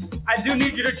 I do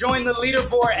need you to join the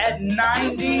leaderboard at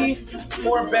 90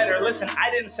 or better. Listen, I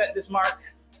didn't set this mark.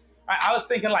 I was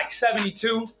thinking like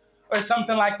 72 or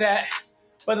something like that,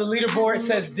 but the leaderboard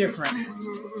says different.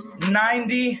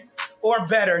 90 or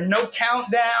better. No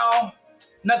countdown,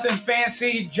 nothing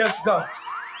fancy, just go.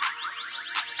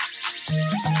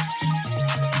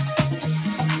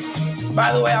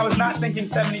 By the way, I was not thinking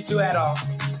 72 at all.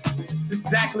 It's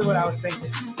exactly what I was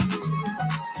thinking.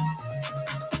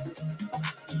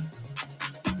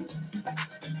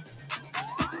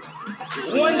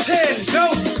 $110, go!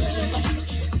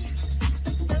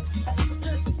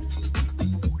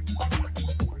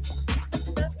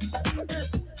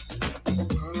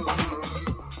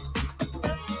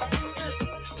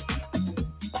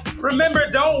 Remember,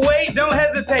 don't wait, don't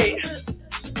hesitate.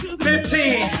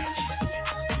 15.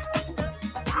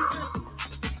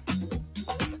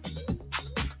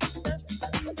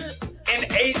 In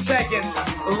 8 seconds,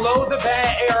 blow the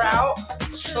bad air out,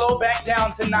 slow back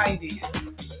down to 90.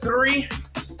 3,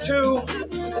 2,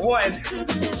 1.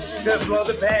 Good, blow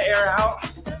the bad air out,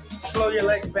 slow your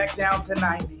legs back down to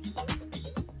 90.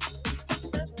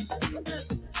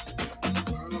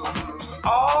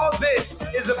 All this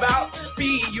is about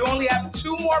speed. You only have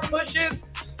 2 more pushes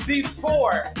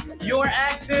before your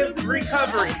active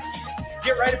recovery.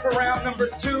 Get ready for round number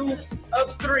 2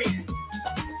 of 3.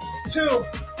 2,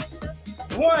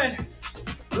 1,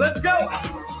 let's go.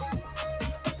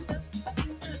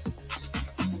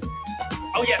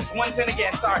 Oh yes, 110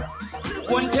 again, sorry.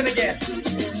 110 again.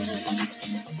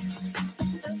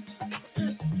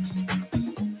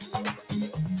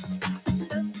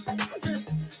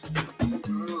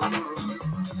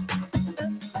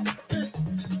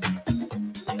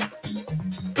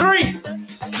 Three,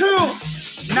 2,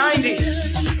 90.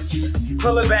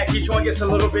 Pull it back, each one gets a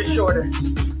little bit shorter.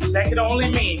 That can only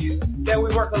mean that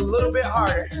we work a little bit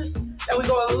harder, that we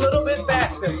go a little bit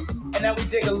faster, and that we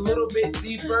dig a little bit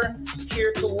deeper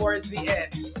here towards the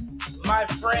end. My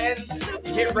friends,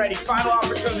 get ready. Final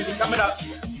opportunity coming up.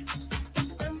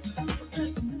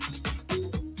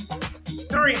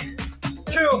 3,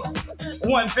 2,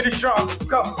 1. Finish strong.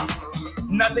 Go.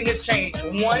 Nothing has changed.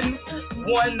 1,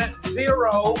 1,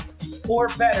 0 or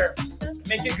better.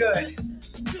 Make it good.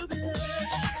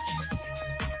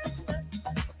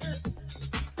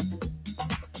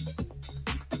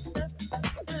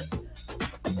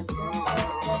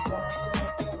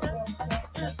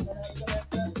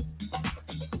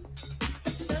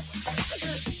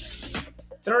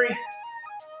 Three,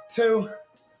 2,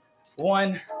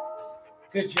 1.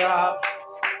 Good job.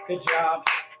 Good job.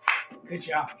 Good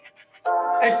job.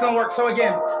 Excellent work. So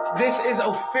again, this is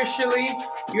officially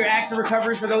your active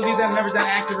recovery. For those of you that have never done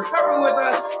active recovery with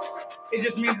us, it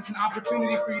just means it's an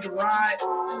opportunity for you to ride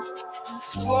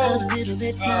slow. I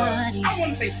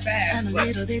wouldn't say fast,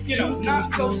 but not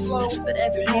so slow. But You want to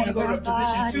everything go to around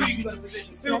body position 2, you can go to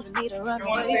position 2. tells me to run You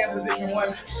want to away stay in from position you.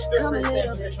 1. Come a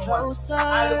little bit closer.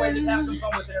 Either way, just have some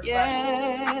fun with it, everybody.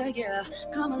 Yeah, yeah.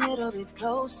 Come a little bit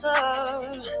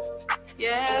closer.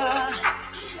 Yeah.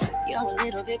 You're a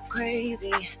little bit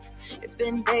crazy. It's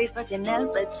been days, but you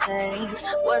never change.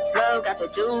 What's love got to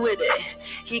do with it?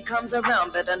 He comes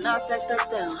around, better knock that stuff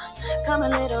down. Come a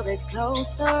little bit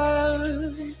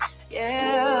closer.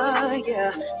 Yeah,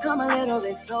 yeah. Come a little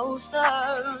bit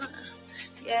closer.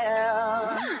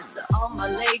 Yeah. So all my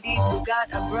ladies who got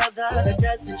a brother that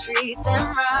doesn't treat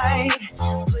them right,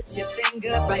 put your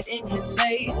finger right in his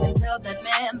face and tell that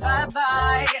man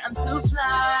bye-bye. I'm too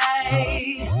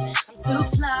fly. I'm too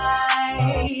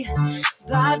fly.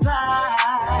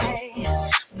 Bye-bye.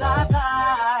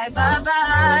 Bye-bye.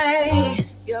 Bye-bye.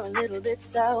 You're a little bit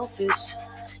selfish.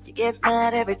 You get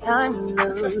mad every time you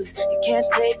lose. You can't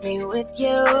take me with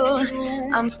you.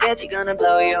 I'm scared you're gonna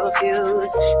blow your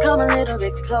fuse. Come a little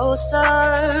bit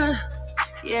closer.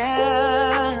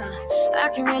 Yeah, I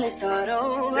can really start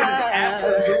over.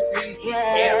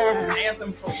 Yeah,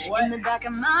 Anthem for what? in the back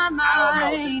of my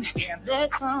mind,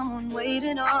 there's someone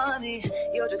waiting on me.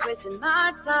 You're just wasting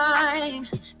my time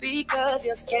because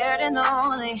you're scared and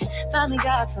lonely. Finally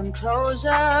got some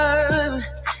closure.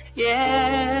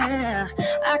 Yeah,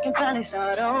 I can finally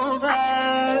start over.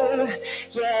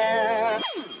 Yeah.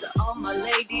 So all my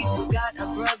ladies who got a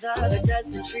brother that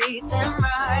doesn't treat them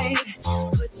right,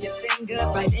 put your finger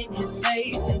right in his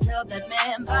face and tell that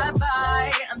man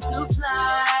bye-bye. I'm too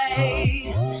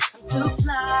fly. I'm too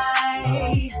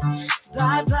fly.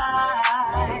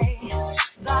 Bye-bye.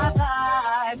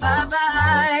 Bye-bye.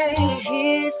 Bye-bye.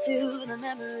 Here's to the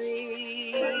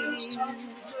memories.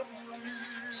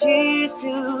 Cheers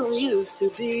to who used to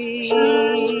be.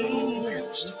 Your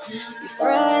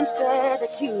friend said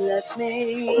that you left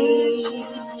me.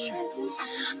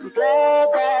 I'm glad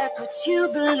that's what you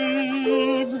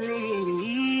believe.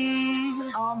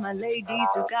 All my ladies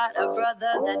who got a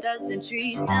brother that doesn't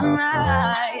treat them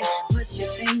right, put your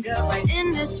finger right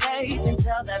in his face and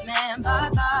tell that man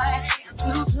bye-bye. I'm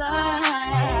too fly.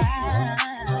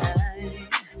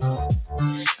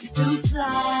 I'm too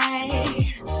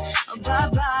fly.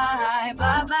 Bye-bye,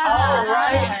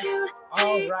 bye-bye.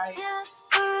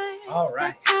 All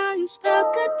right.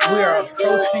 We are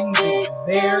approaching the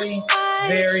very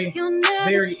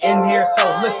end here. So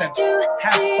listen,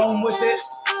 have fun with it.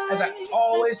 As I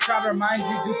always try to remind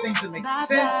you, do things that make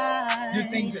sense, do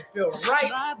things that feel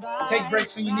right, take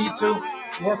breaks when you need to,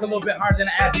 work a little bit harder than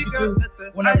I ask you to,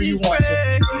 whenever you want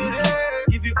to.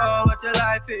 Give you all what your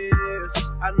life is.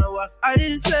 I know what I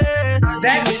didn't say.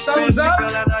 That sums up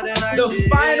the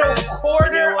final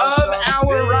quarter of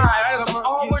our ride. That's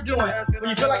all we're doing. doing. When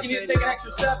you feel like you need to take an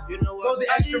extra step, go the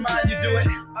extra mile, you do it.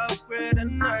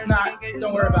 Nah,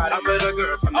 don't worry about it.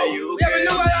 Oh, we have a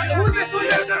new one. Who's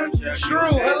this?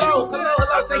 True. Hello.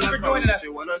 Thank you for joining us.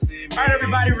 All right,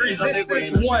 everybody,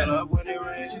 resistance 1.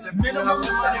 Minimum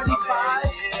 75,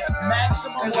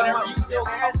 maximum whatever you feel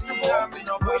comfortable.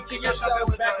 Waking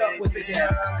yourself back up with again.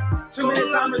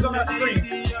 2-minute timers on our screen.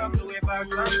 20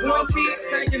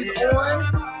 seconds on,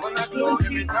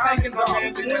 20 seconds off.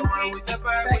 20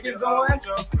 seconds on,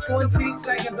 20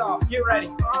 seconds off. Get ready.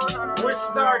 We're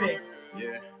starting.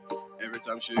 Yeah. Every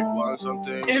time she wants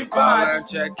something, in she call 5, and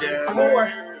check in.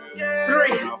 4,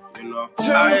 3, 2,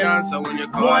 I answer when you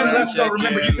call 1. and Let's go. check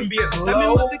Remember, in. you can be as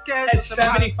low as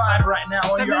 75 right now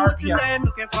on your RPM.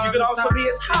 You can also be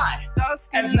as high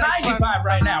as 95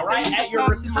 right now, right? At your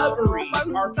recovery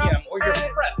RPM or your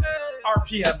prep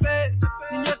RPM.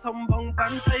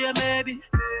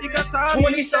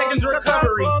 20 seconds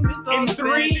recovery in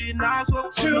 3,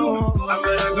 2,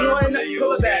 1.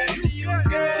 Pull it back.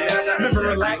 Remember,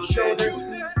 relax shoulders,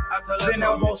 then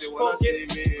elbows, focus.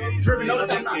 Driven,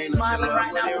 notice I'm not smiling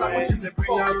right now, but I want you to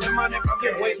focus.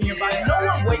 Get weight in your body. No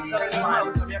one wakes up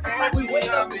smiling. Like we wake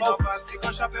up focused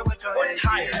or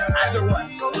tired. Either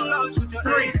one. 3, 2,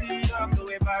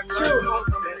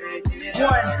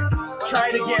 1. Try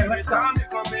it again. Let's go.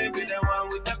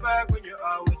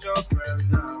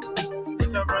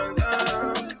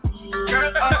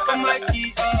 Girl, up on my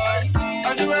key, all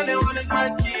you really want is my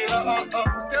key,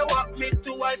 they want me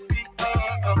to wipe it,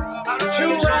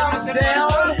 2 rounds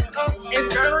down in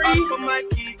 3, 2, 1.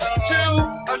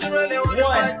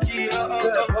 Good.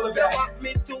 Pull it back.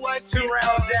 2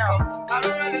 rounds down.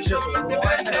 Just 1 big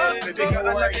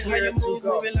warrior here to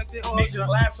go. Make your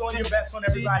last one your best one,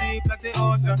 everybody. Take it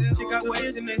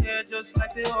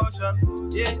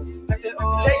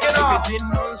off. 5,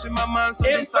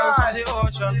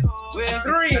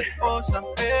 3,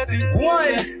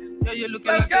 1.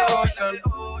 Let's go.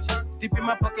 Deep in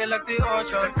my pocket like the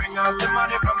ocean. Bring out the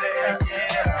money from the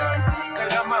ATM. Tell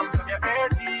your mom from your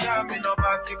ATM. Me no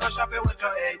back, you go shopping with your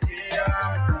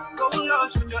ATM. Go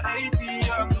lost with your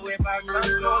ATM. The way back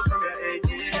and close from your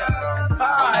ATM.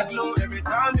 5, every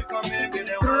time you come in, get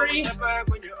 3,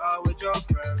 when you are with your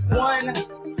friends. 1.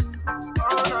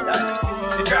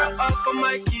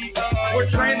 We're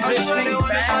transitioning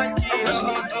back.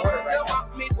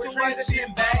 We're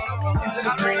transitioning back into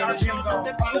the green RPM zone.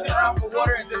 I'm looking around for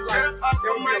water and just like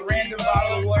there will be a random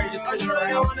bottle of water just sitting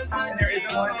around and there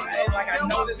isn't one. And like I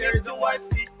know that there isn't one,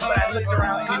 but I looked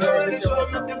around anywhere and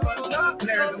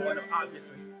there isn't one,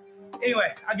 obviously.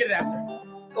 Anyway, I'll get it after.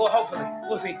 Well, hopefully.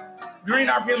 We'll see. Green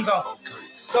RPM zone.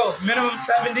 So minimum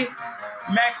 70,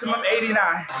 maximum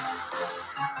 89.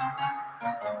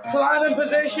 Climbing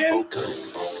position,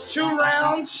 2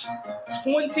 rounds,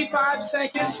 25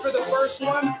 seconds for the first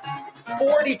one,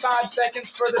 45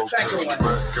 seconds for the second one.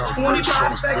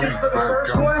 25 seconds for the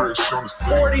first one,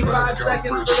 45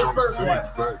 seconds for the first one.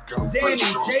 Danny,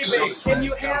 J-Big, can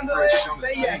you handle it?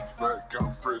 Say yes. Love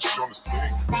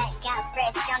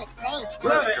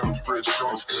it.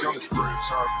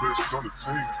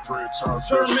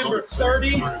 So remember,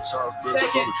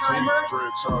 30-second timer.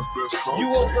 You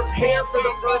will prepare for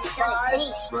the first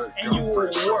 5, and you will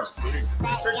work for just 25.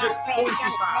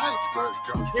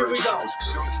 Here we go.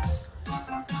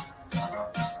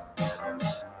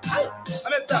 I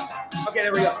messed up. Okay,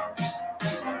 there we go.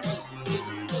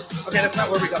 Okay, that's not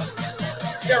where we go.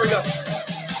 There we go.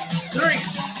 3,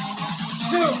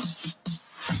 2.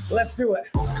 Let's do it.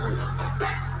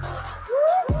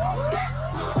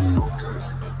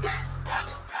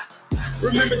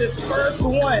 Remember, this first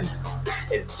one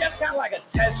is just kind of like a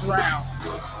test round,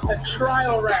 a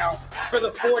trial round for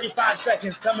the 45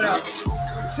 seconds coming up.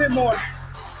 10 more.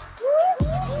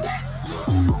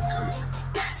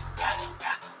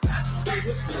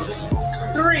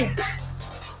 3,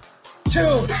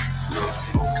 2,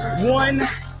 1.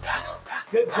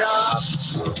 Good job.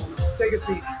 Take a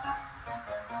seat.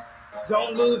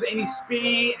 Don't lose any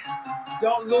speed.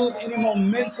 Don't lose any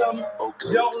momentum.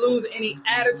 Don't lose any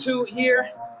attitude here.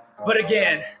 But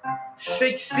again,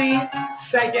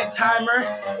 60-second timer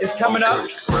is coming up.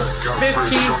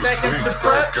 15 seconds to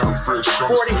prep,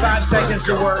 45 seconds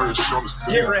to work.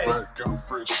 Get ready.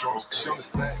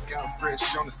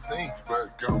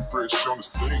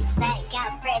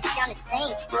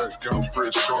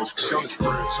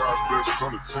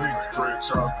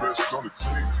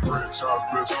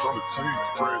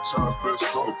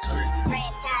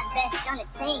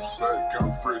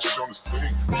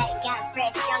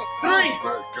 Three,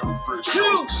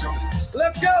 2,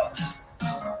 let's go.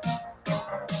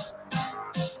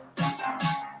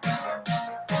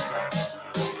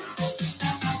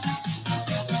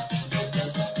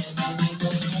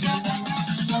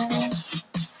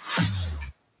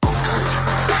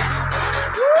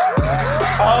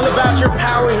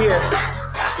 how we're here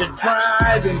to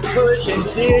drive and push and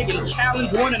dig and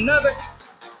challenge one another.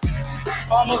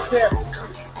 Almost there.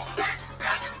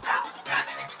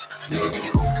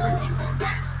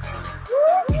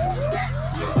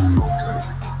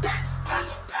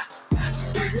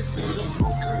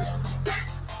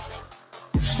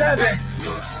 Seven,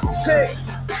 6,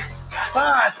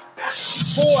 5,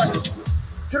 4,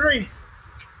 3,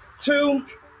 2,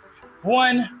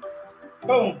 1.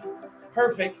 Boom.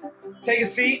 Perfect. Take a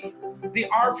seat. The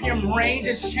RPM range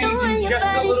is changing just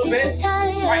a little bit.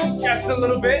 Right, just a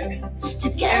little bit.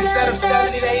 Instead of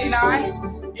 70 to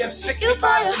 89, you have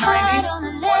 65 to 90 on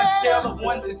a scale of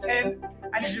 1 to 10.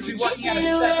 I need you to be working at a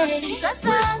 7.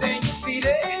 We're staying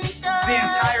seated the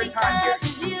entire time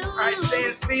here. All right,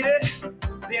 staying seated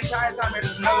the entire time here.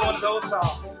 This is another one of those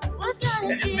songs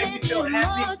that just make you feel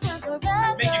happy,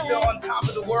 make you feel on top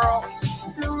of the world.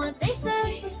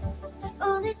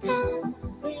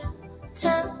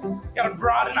 Gotta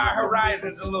broaden our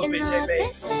horizons a little bit,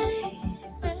 J-Babe.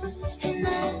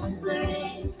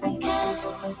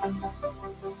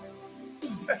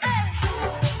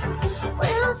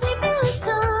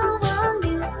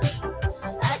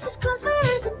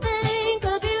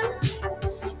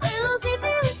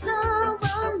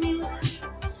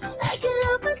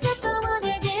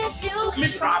 I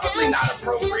mean, probably not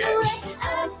appropriate,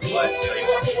 but you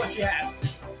work with what you have.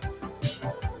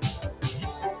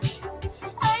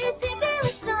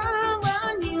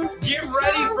 Get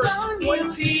ready for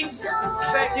 20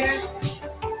 seconds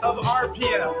of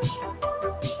RPMs.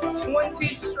 20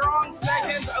 strong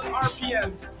seconds of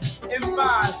RPMs. In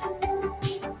 5,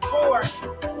 4,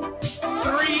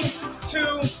 3,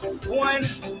 2, 1.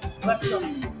 Let's go.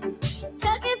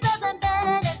 Talking about my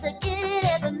bad as like it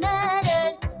ever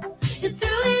mattered. You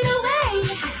threw it away,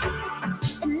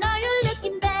 and now you're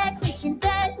looking back, wishing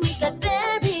that we got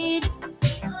buried.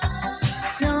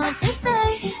 No one can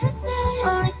say,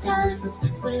 only time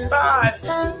will 5,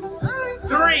 tell.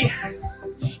 3.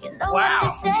 You know Wow.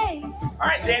 what they say. All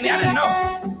right, Danny, I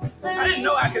didn't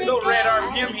know I could go red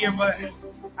RPM here, but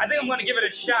I think I'm going to give it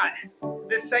a shot.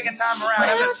 This second time around,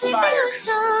 I'm inspired.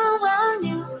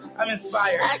 I'm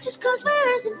inspired. I just close my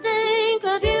eyes and think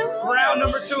of you. Round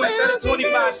number 2, instead of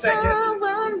 25 seconds, I'm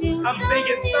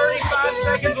thinking 35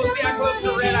 seconds. We'll see how close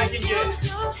to red I can get.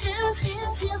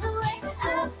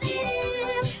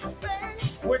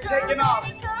 We're taking off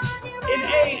in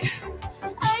 8,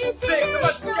 6. Come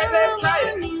on, try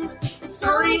it.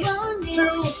 3,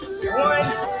 2,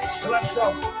 1. Let's go.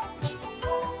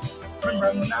 Remember,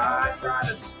 I'm not trying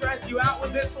to stress you out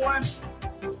with this one.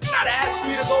 Not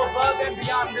asking you to go above and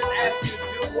beyond. I'm just asking you to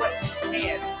do what you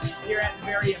can here at the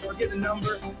very end. Forget the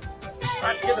numbers.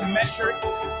 Try to get the metrics.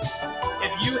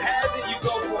 If you have it, you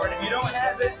go for it. If you don't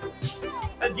have it,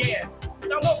 again,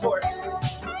 don't go for it.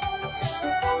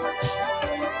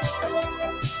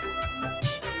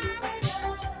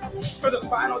 For the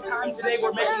final time today,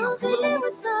 we're making blue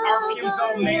RPM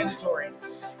zone mandatory.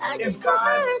 In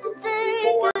 5,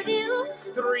 4,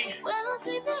 3,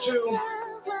 2,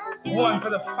 1. For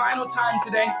the final time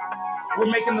today, we're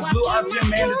making the blue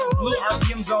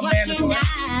RPM zone mandatory.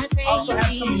 Also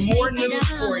have some more news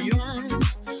for you.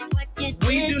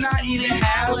 We do not even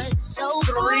have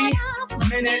 3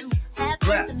 minutes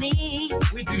left.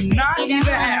 We do not even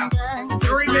have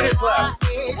 3 minutes left.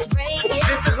 This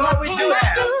is what we do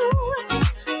have.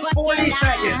 40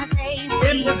 seconds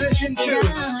in position 2.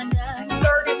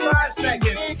 35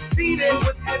 seconds seated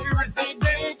with heavy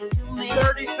resistance.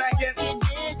 30 seconds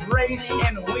race,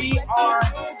 and we are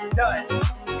done.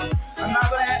 I'm not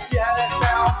going to ask you how that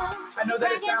sounds. I know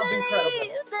that it sounds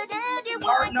incredible.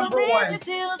 Part number 1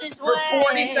 for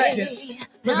 40 seconds.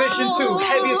 Position 2,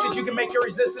 heaviest that you can make your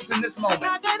resistance in this moment.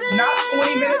 Not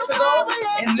 20 minutes ago,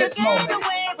 in this moment.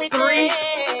 3,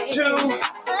 2,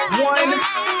 1.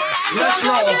 Let's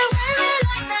roll.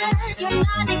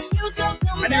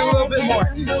 I need a little bit more.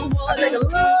 I'll take a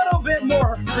little bit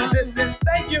more resistance.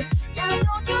 Thank you.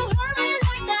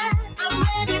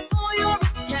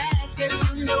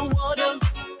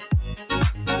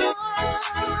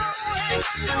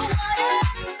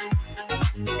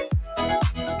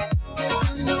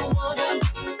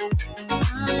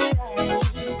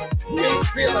 Big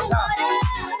feel of that.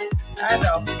 I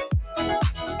know.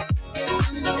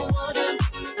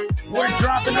 We're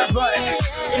dropping our butt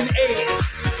in 8,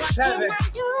 7,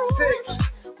 6,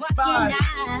 5,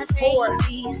 4,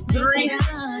 3,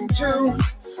 2,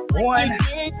 1.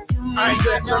 All right,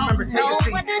 good. So remember, take a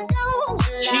seat.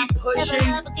 Keep pushing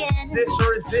this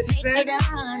resistance,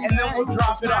 and then we'll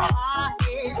drop it off.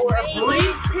 For a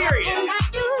brief period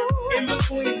in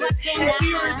between this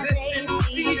heavy resistance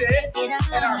seated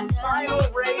and our final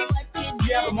race,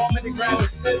 you have a moment to grab a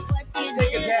sip,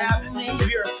 take a dab, if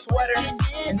you're a sweater,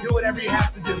 and do whatever you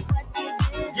have to do.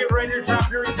 Get ready to drop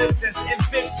your resistance in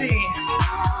 15. I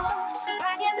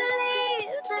can't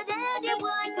believe that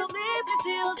anyone could make me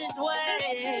feel this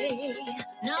way.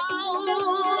 No.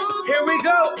 Here we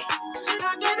go.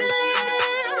 I can't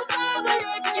believe I will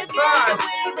let you 5,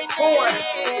 4,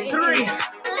 3,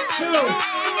 2,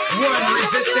 1.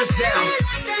 Resistance down.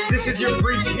 This is your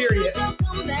brief period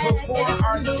before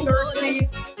our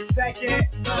 13-second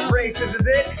race. This is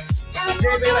it.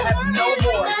 Jay Baylor has no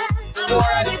more for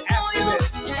us after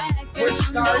this. We're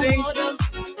starting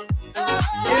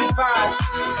in 5,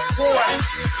 4,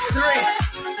 3,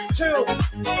 2,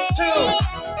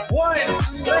 1.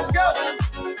 Let's go.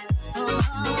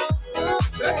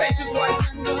 Did I say 2 points?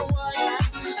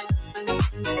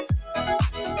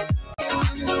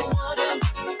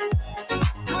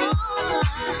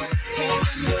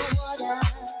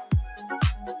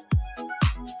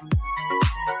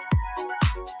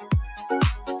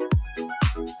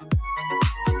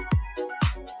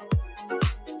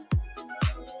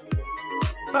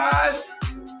 5,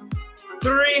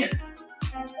 3,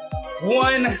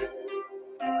 1.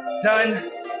 Done,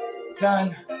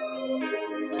 done,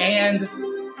 and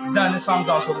done. This song's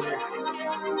also weird.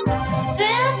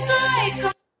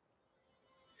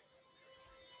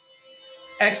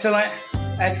 Excellent,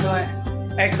 excellent,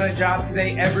 excellent job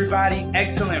today, everybody.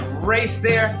 Excellent race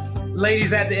there.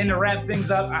 Ladies, at the end to wrap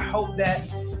things up, I hope that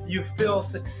you feel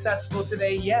successful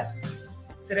today. Yes,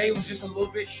 today was just a little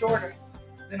bit shorter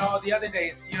than all the other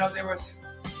days. You know, there was,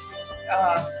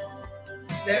 that's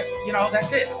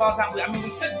it. That's all the time. I mean, we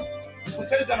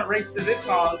could have done a race to this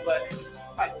song, but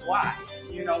like, why?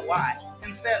 You know, why?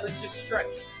 Instead, let's just stretch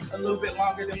a little bit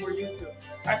longer than we're used to. All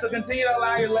right, so continue to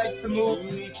allow your legs to move.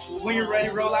 When you're ready,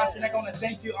 roll out your neck. I want to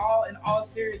thank you all in all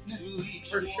seriousness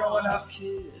for showing up,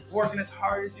 working as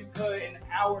hard as you could, an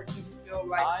hour to feel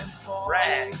like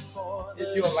rag,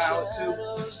 if you allow it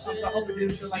to. So I hope it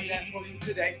didn't feel like that for you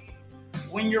today.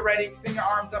 When you're ready, extend your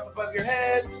arms up above your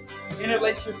heads.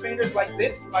 Interlace your fingers like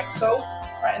this, like so.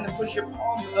 Right, and then push your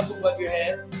palms up above your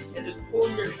head and just pull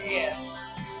your hands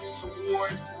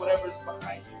towards whatever's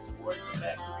behind you, towards the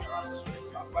back of your arms. I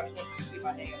just want you to see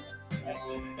my hands. Right?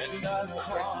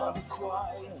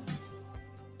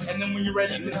 And then when you're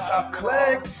ready, you can stop your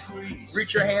legs.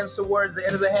 Reach your hands towards the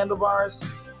end of the handlebars.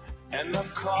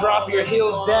 Drop your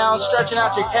heels down, stretching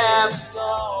out your calves.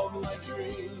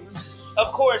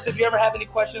 Of course, if you ever have any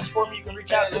questions for me, you can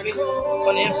reach out to me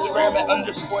on Instagram at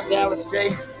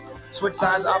 _DallasJ. Switch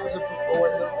sides opposite from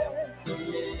forward.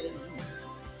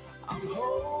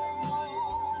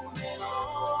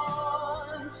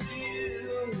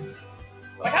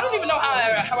 Like, I don't even know how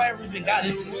I ever even got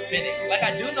into spinning. Like,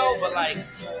 I do know, but like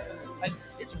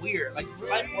it's weird. Like,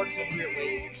 life works in weird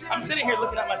ways. I'm sitting here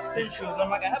looking at my spin shoes, and I'm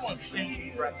like, I have on spin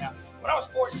shoes right now. When I was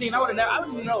 14, I wouldn't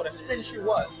even know what a spin shoe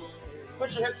was.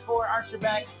 Push your hips forward, arch your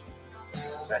back,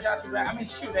 stretch out your back. I mean,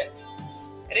 shoot, at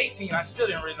 18, I still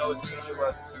didn't really know what spin shoe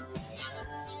was.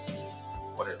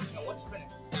 What's spinning?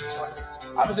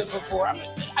 I was it before.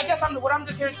 I guess what I'm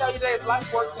just here to tell you today is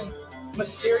life works in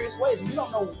mysterious ways, and you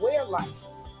don't know where life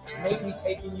may be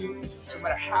taking you, no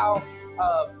matter how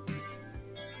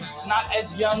not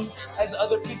as young as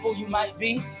other people you might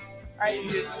be. Right?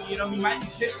 You might be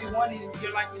 51 and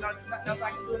you're like, there's nothing else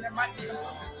I can do, and there might be some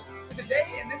listen. Today,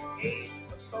 in this age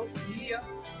of social media,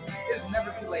 it's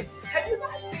never too late. Have you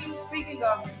not seen, speaking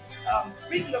of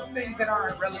things that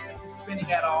aren't relative to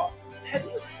spinning at all, have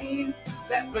you seen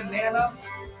that banana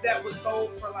that was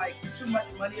sold for like too much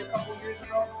money a couple years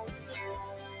ago?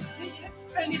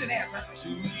 I need an answer.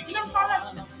 You know what I'm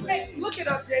talking about? Man, look it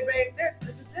up, J-Babe.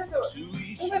 There's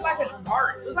like an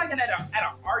art. It was like at an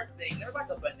art thing. There's like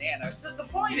a banana. The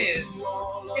point is,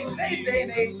 in today's day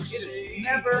and age, it is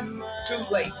never too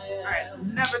late. All right,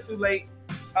 never too late.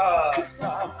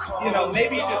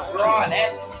 Maybe you just draw an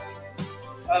X,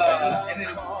 and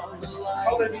then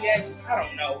color the X. I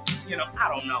don't know.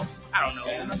 I don't know.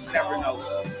 You never know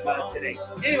today.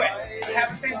 Anyway, have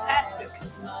a fantastic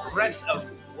rest of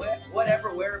wherever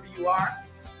you are.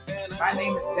 My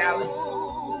name is Dallas.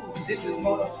 This is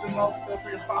Motosumo. Feel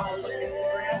free to follow us on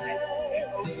Instagram at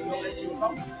Motosumo,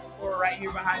 or right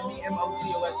here behind me,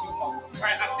 Motosumo. All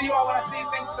right, I see you all when I see you.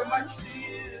 Thanks so much.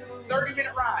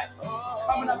 30-minute ride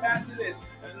coming up after this.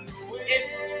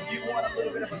 If you want a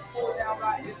little bit of a cool down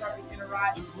ride, it's our beginner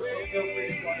ride, so feel free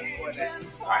to join us for that.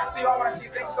 All right, see you all when I see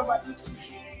you. Thanks so much.